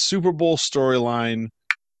 What Super Bowl storyline?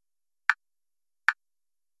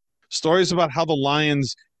 Stories about how the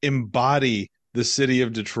Lions embody the city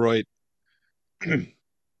of Detroit.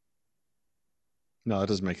 No, that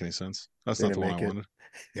doesn't make any sense. That's They not the didn't one I make it. wanted.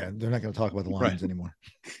 Yeah, they're not going to talk about the Lions anymore.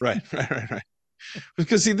 Right.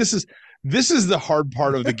 Because see, this is the hard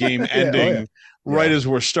part of the game Yeah, ending right Yeah. as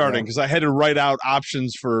we're starting Yeah. because I had to write out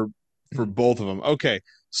options for both of them. Okay,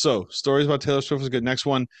 so stories about Taylor Swift was good. Next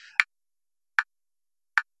one,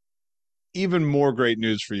 even more great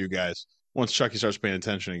news for you guys once Chucky starts paying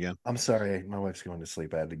attention again. I'm sorry, my wife's going to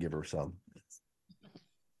sleep. I had to give her some.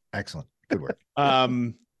 Excellent. Good work.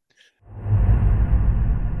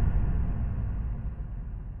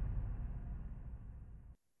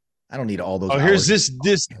 I don't need all those. Oh, here's hours.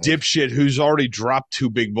 this dipshit who's already dropped 2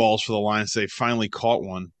 big balls for the Lions. They finally caught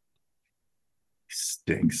one.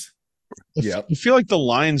 Stinks. Yep. I feel like the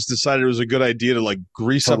Lions decided it was a good idea to like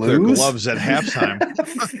grease up their lose? gloves at halftime.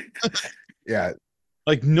 Yeah.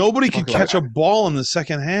 Like nobody could Talk catch about- a ball in the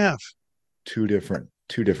second half. Two different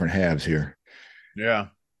halves here. Yeah.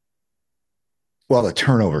 Well, the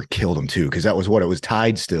turnover killed them too, because that was what it was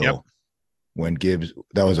tied still. Yep. When Gibbs,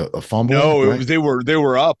 that was a fumble. No, right? they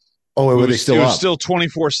were up. Oh, were they still it up? was still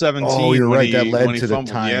 24-17. Oh, you're right. That led when to the fumbled.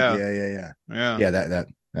 time. Yeah. Yeah.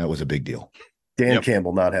 That was a big deal. Dan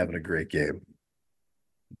Campbell not having a great game.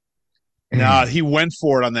 Nah, he went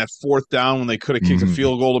for it on that 4th down when they could have kicked a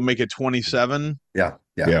field goal to make it 27. Yeah.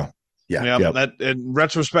 Yep. That in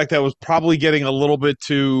retrospect, that was probably getting a little bit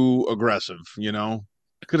too aggressive.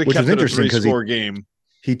 Could have Which kept was it a interesting 3-score game.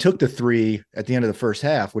 He took the 3 at the end of the first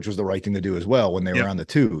half, which was the right thing to do as well when they were on the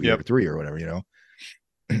 2 or 3 or whatever.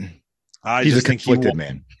 He's a conflicted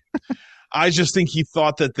man. I just think he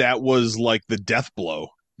thought that was like the death blow.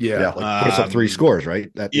 Yeah, like put us up 3 scores, right?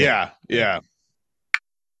 Yeah.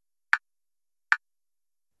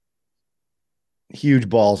 Huge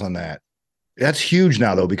balls on that. That's huge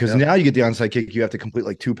now, though, because now you get the onside kick. You have to complete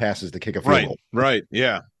like 2 passes to kick a field goal. Right.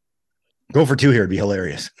 Yeah. Go for 2 here. It'd be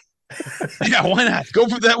hilarious. Yeah, why not? Go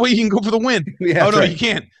for that way. You can go for the win. Yeah, no, you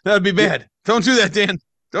can't. That would be bad. Don't do that, Dan.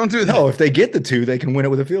 Don't do that. No, if they get the 2, they can win it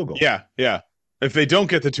with a field goal. Yeah. If they don't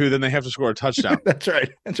get the 2, then they have to score a touchdown. That's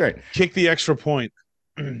right. Kick the extra point.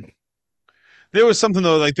 There was something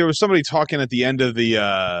though, like there was somebody talking at the end of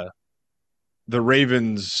the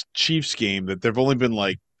Ravens Chiefs game that there've only been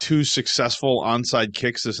like 2 successful onside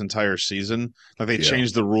kicks this entire season. Like they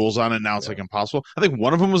changed the rules on it. Now it's like impossible. I think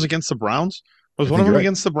one of them was against the Browns. Was one of them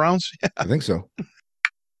against the Browns? Yeah. I think so.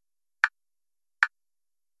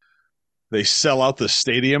 They sell out the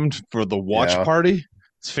stadium for the watch party.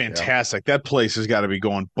 It's fantastic. That place has got to be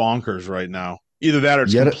going bonkers right now. Either that or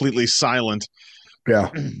it's completely silent. Yeah.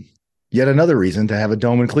 Yet another reason to have a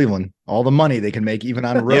dome in Cleveland. All the money they can make even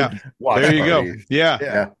on road. There you go.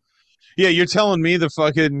 Yeah. You're telling me the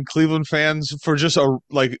fucking Cleveland fans for just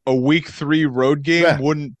a week 3 road game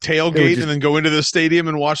wouldn't tailgate and then go into the stadium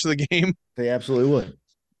and watch the game? They absolutely would.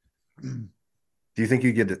 Do you think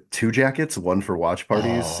you get 2 jackets, one for watch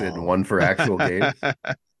parties and one for actual games?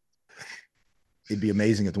 It'd be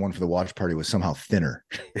amazing if the one for the watch party was somehow thinner.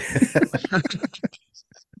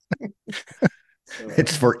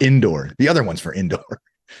 It's for indoor. The other one's for indoor.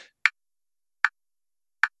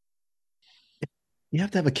 You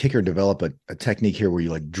have to have a kicker develop a technique here where you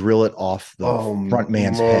like drill it off the front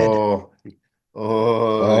man's head.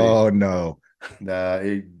 Oh no. Nah,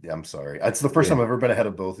 I'm sorry. It's the first time I've ever been ahead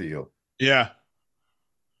of both of you. Yeah.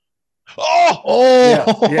 Oh,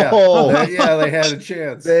 Oh, Yeah, they had a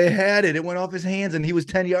chance. They had it. It went off his hands, and he was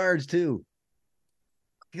 10 yards too.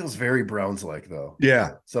 Feels very Browns-like, though.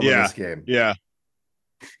 Yeah. Some of this game. Yeah.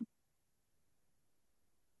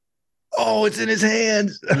 Oh, it's in his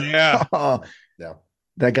hands. Yeah. Yeah.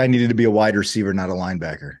 That guy needed to be a wide receiver, not a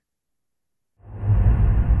linebacker.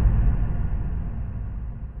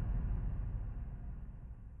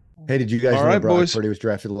 Hey, did you guys All know right, Brock boys. Purdy was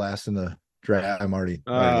drafted last in the draft? I'm already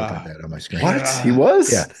looking at that on my screen. What? He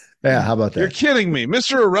was? Yeah. Yeah. How about that? You're kidding me,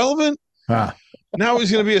 Mr. Irrelevant. Huh. Now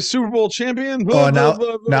he's going to be a Super Bowl champion. Oh,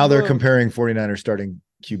 now they're comparing 49ers starting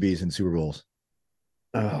QBs in Super Bowls.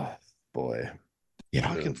 Oh, boy.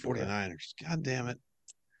 Yeah, fucking 49ers. God damn it.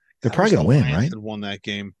 They're probably going to win, right? Had won that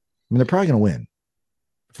game. I mean, they're probably going to win.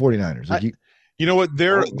 49ers. Like you know what?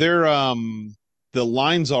 They're the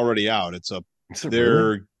line's already out.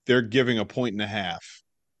 They're giving 1.5 points.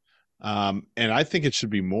 And I think it should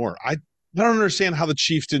be more. I don't understand how the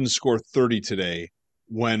Chiefs didn't score 30 today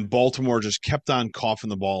when Baltimore just kept on coughing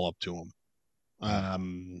the ball up to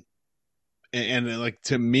them. And like,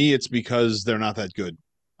 to me, it's because they're not that good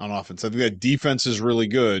on offense. I think that defense is really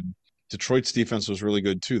good. Detroit's defense was really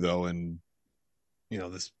good too, though. And,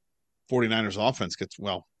 this 49ers offense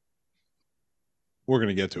we're going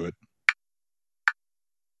to get to it.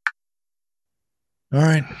 All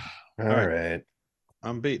right. All right.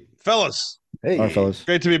 I'm beat. Fellas. Hey. All right, fellas.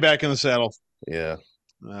 Great to be back in the saddle. Yeah.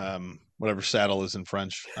 Whatever saddle is in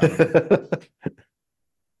French. All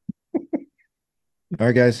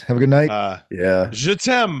right, guys. Have a good night. Yeah. Je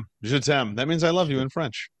t'aime. Je t'aime. That means I love you in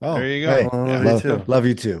French. Oh, there you go. Hey, love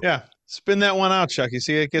you too. Yeah. Spin that one out, Chucky.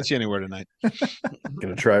 See if it gets you anywhere tonight.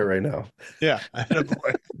 Gonna try it right now. Yeah. I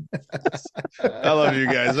love you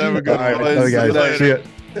guys. Have a good one. Love you guys. See ya.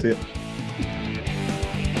 See ya.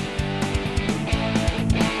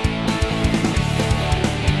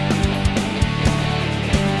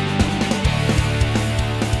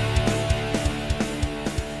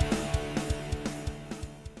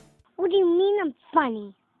 What do you mean I'm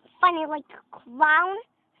funny? Funny like a clown?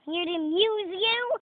 Here to amuse you?